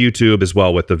 Or on YouTube as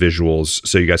well with the visuals,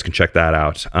 so you guys can check that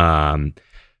out.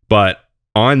 But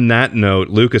on that note,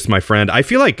 Lucas, my friend, I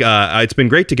feel like it's been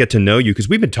great to get to know you, because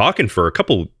we've been talking for a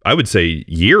couple, I would say,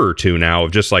 year or two now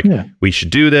of just like, we should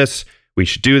do this,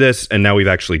 and now we've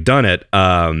actually done it,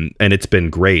 and it's been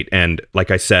great. And like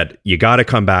I said, you got to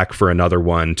come back for another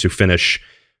one to finish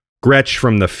Gretsch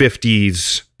from the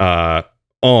 50s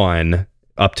on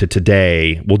up to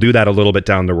today. We'll do that a little bit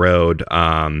down the road.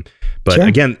 But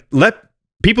again, let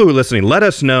people who are listening, let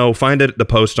us know, find the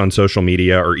post on social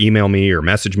media, or email me or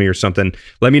message me or something.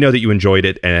 Let me know that you enjoyed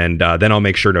it. And then I'll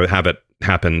make sure to have it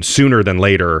happen sooner than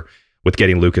later with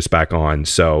getting Lucas back on.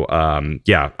 So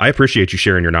yeah, I appreciate you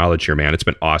sharing your knowledge here, man. It's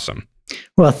been awesome.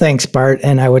 Well, thanks, Bart.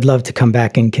 And I would love to come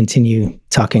back and continue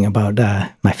talking about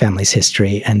my family's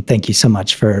history. And thank you so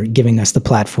much for giving us the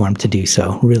platform to do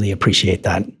so. Really appreciate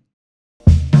that.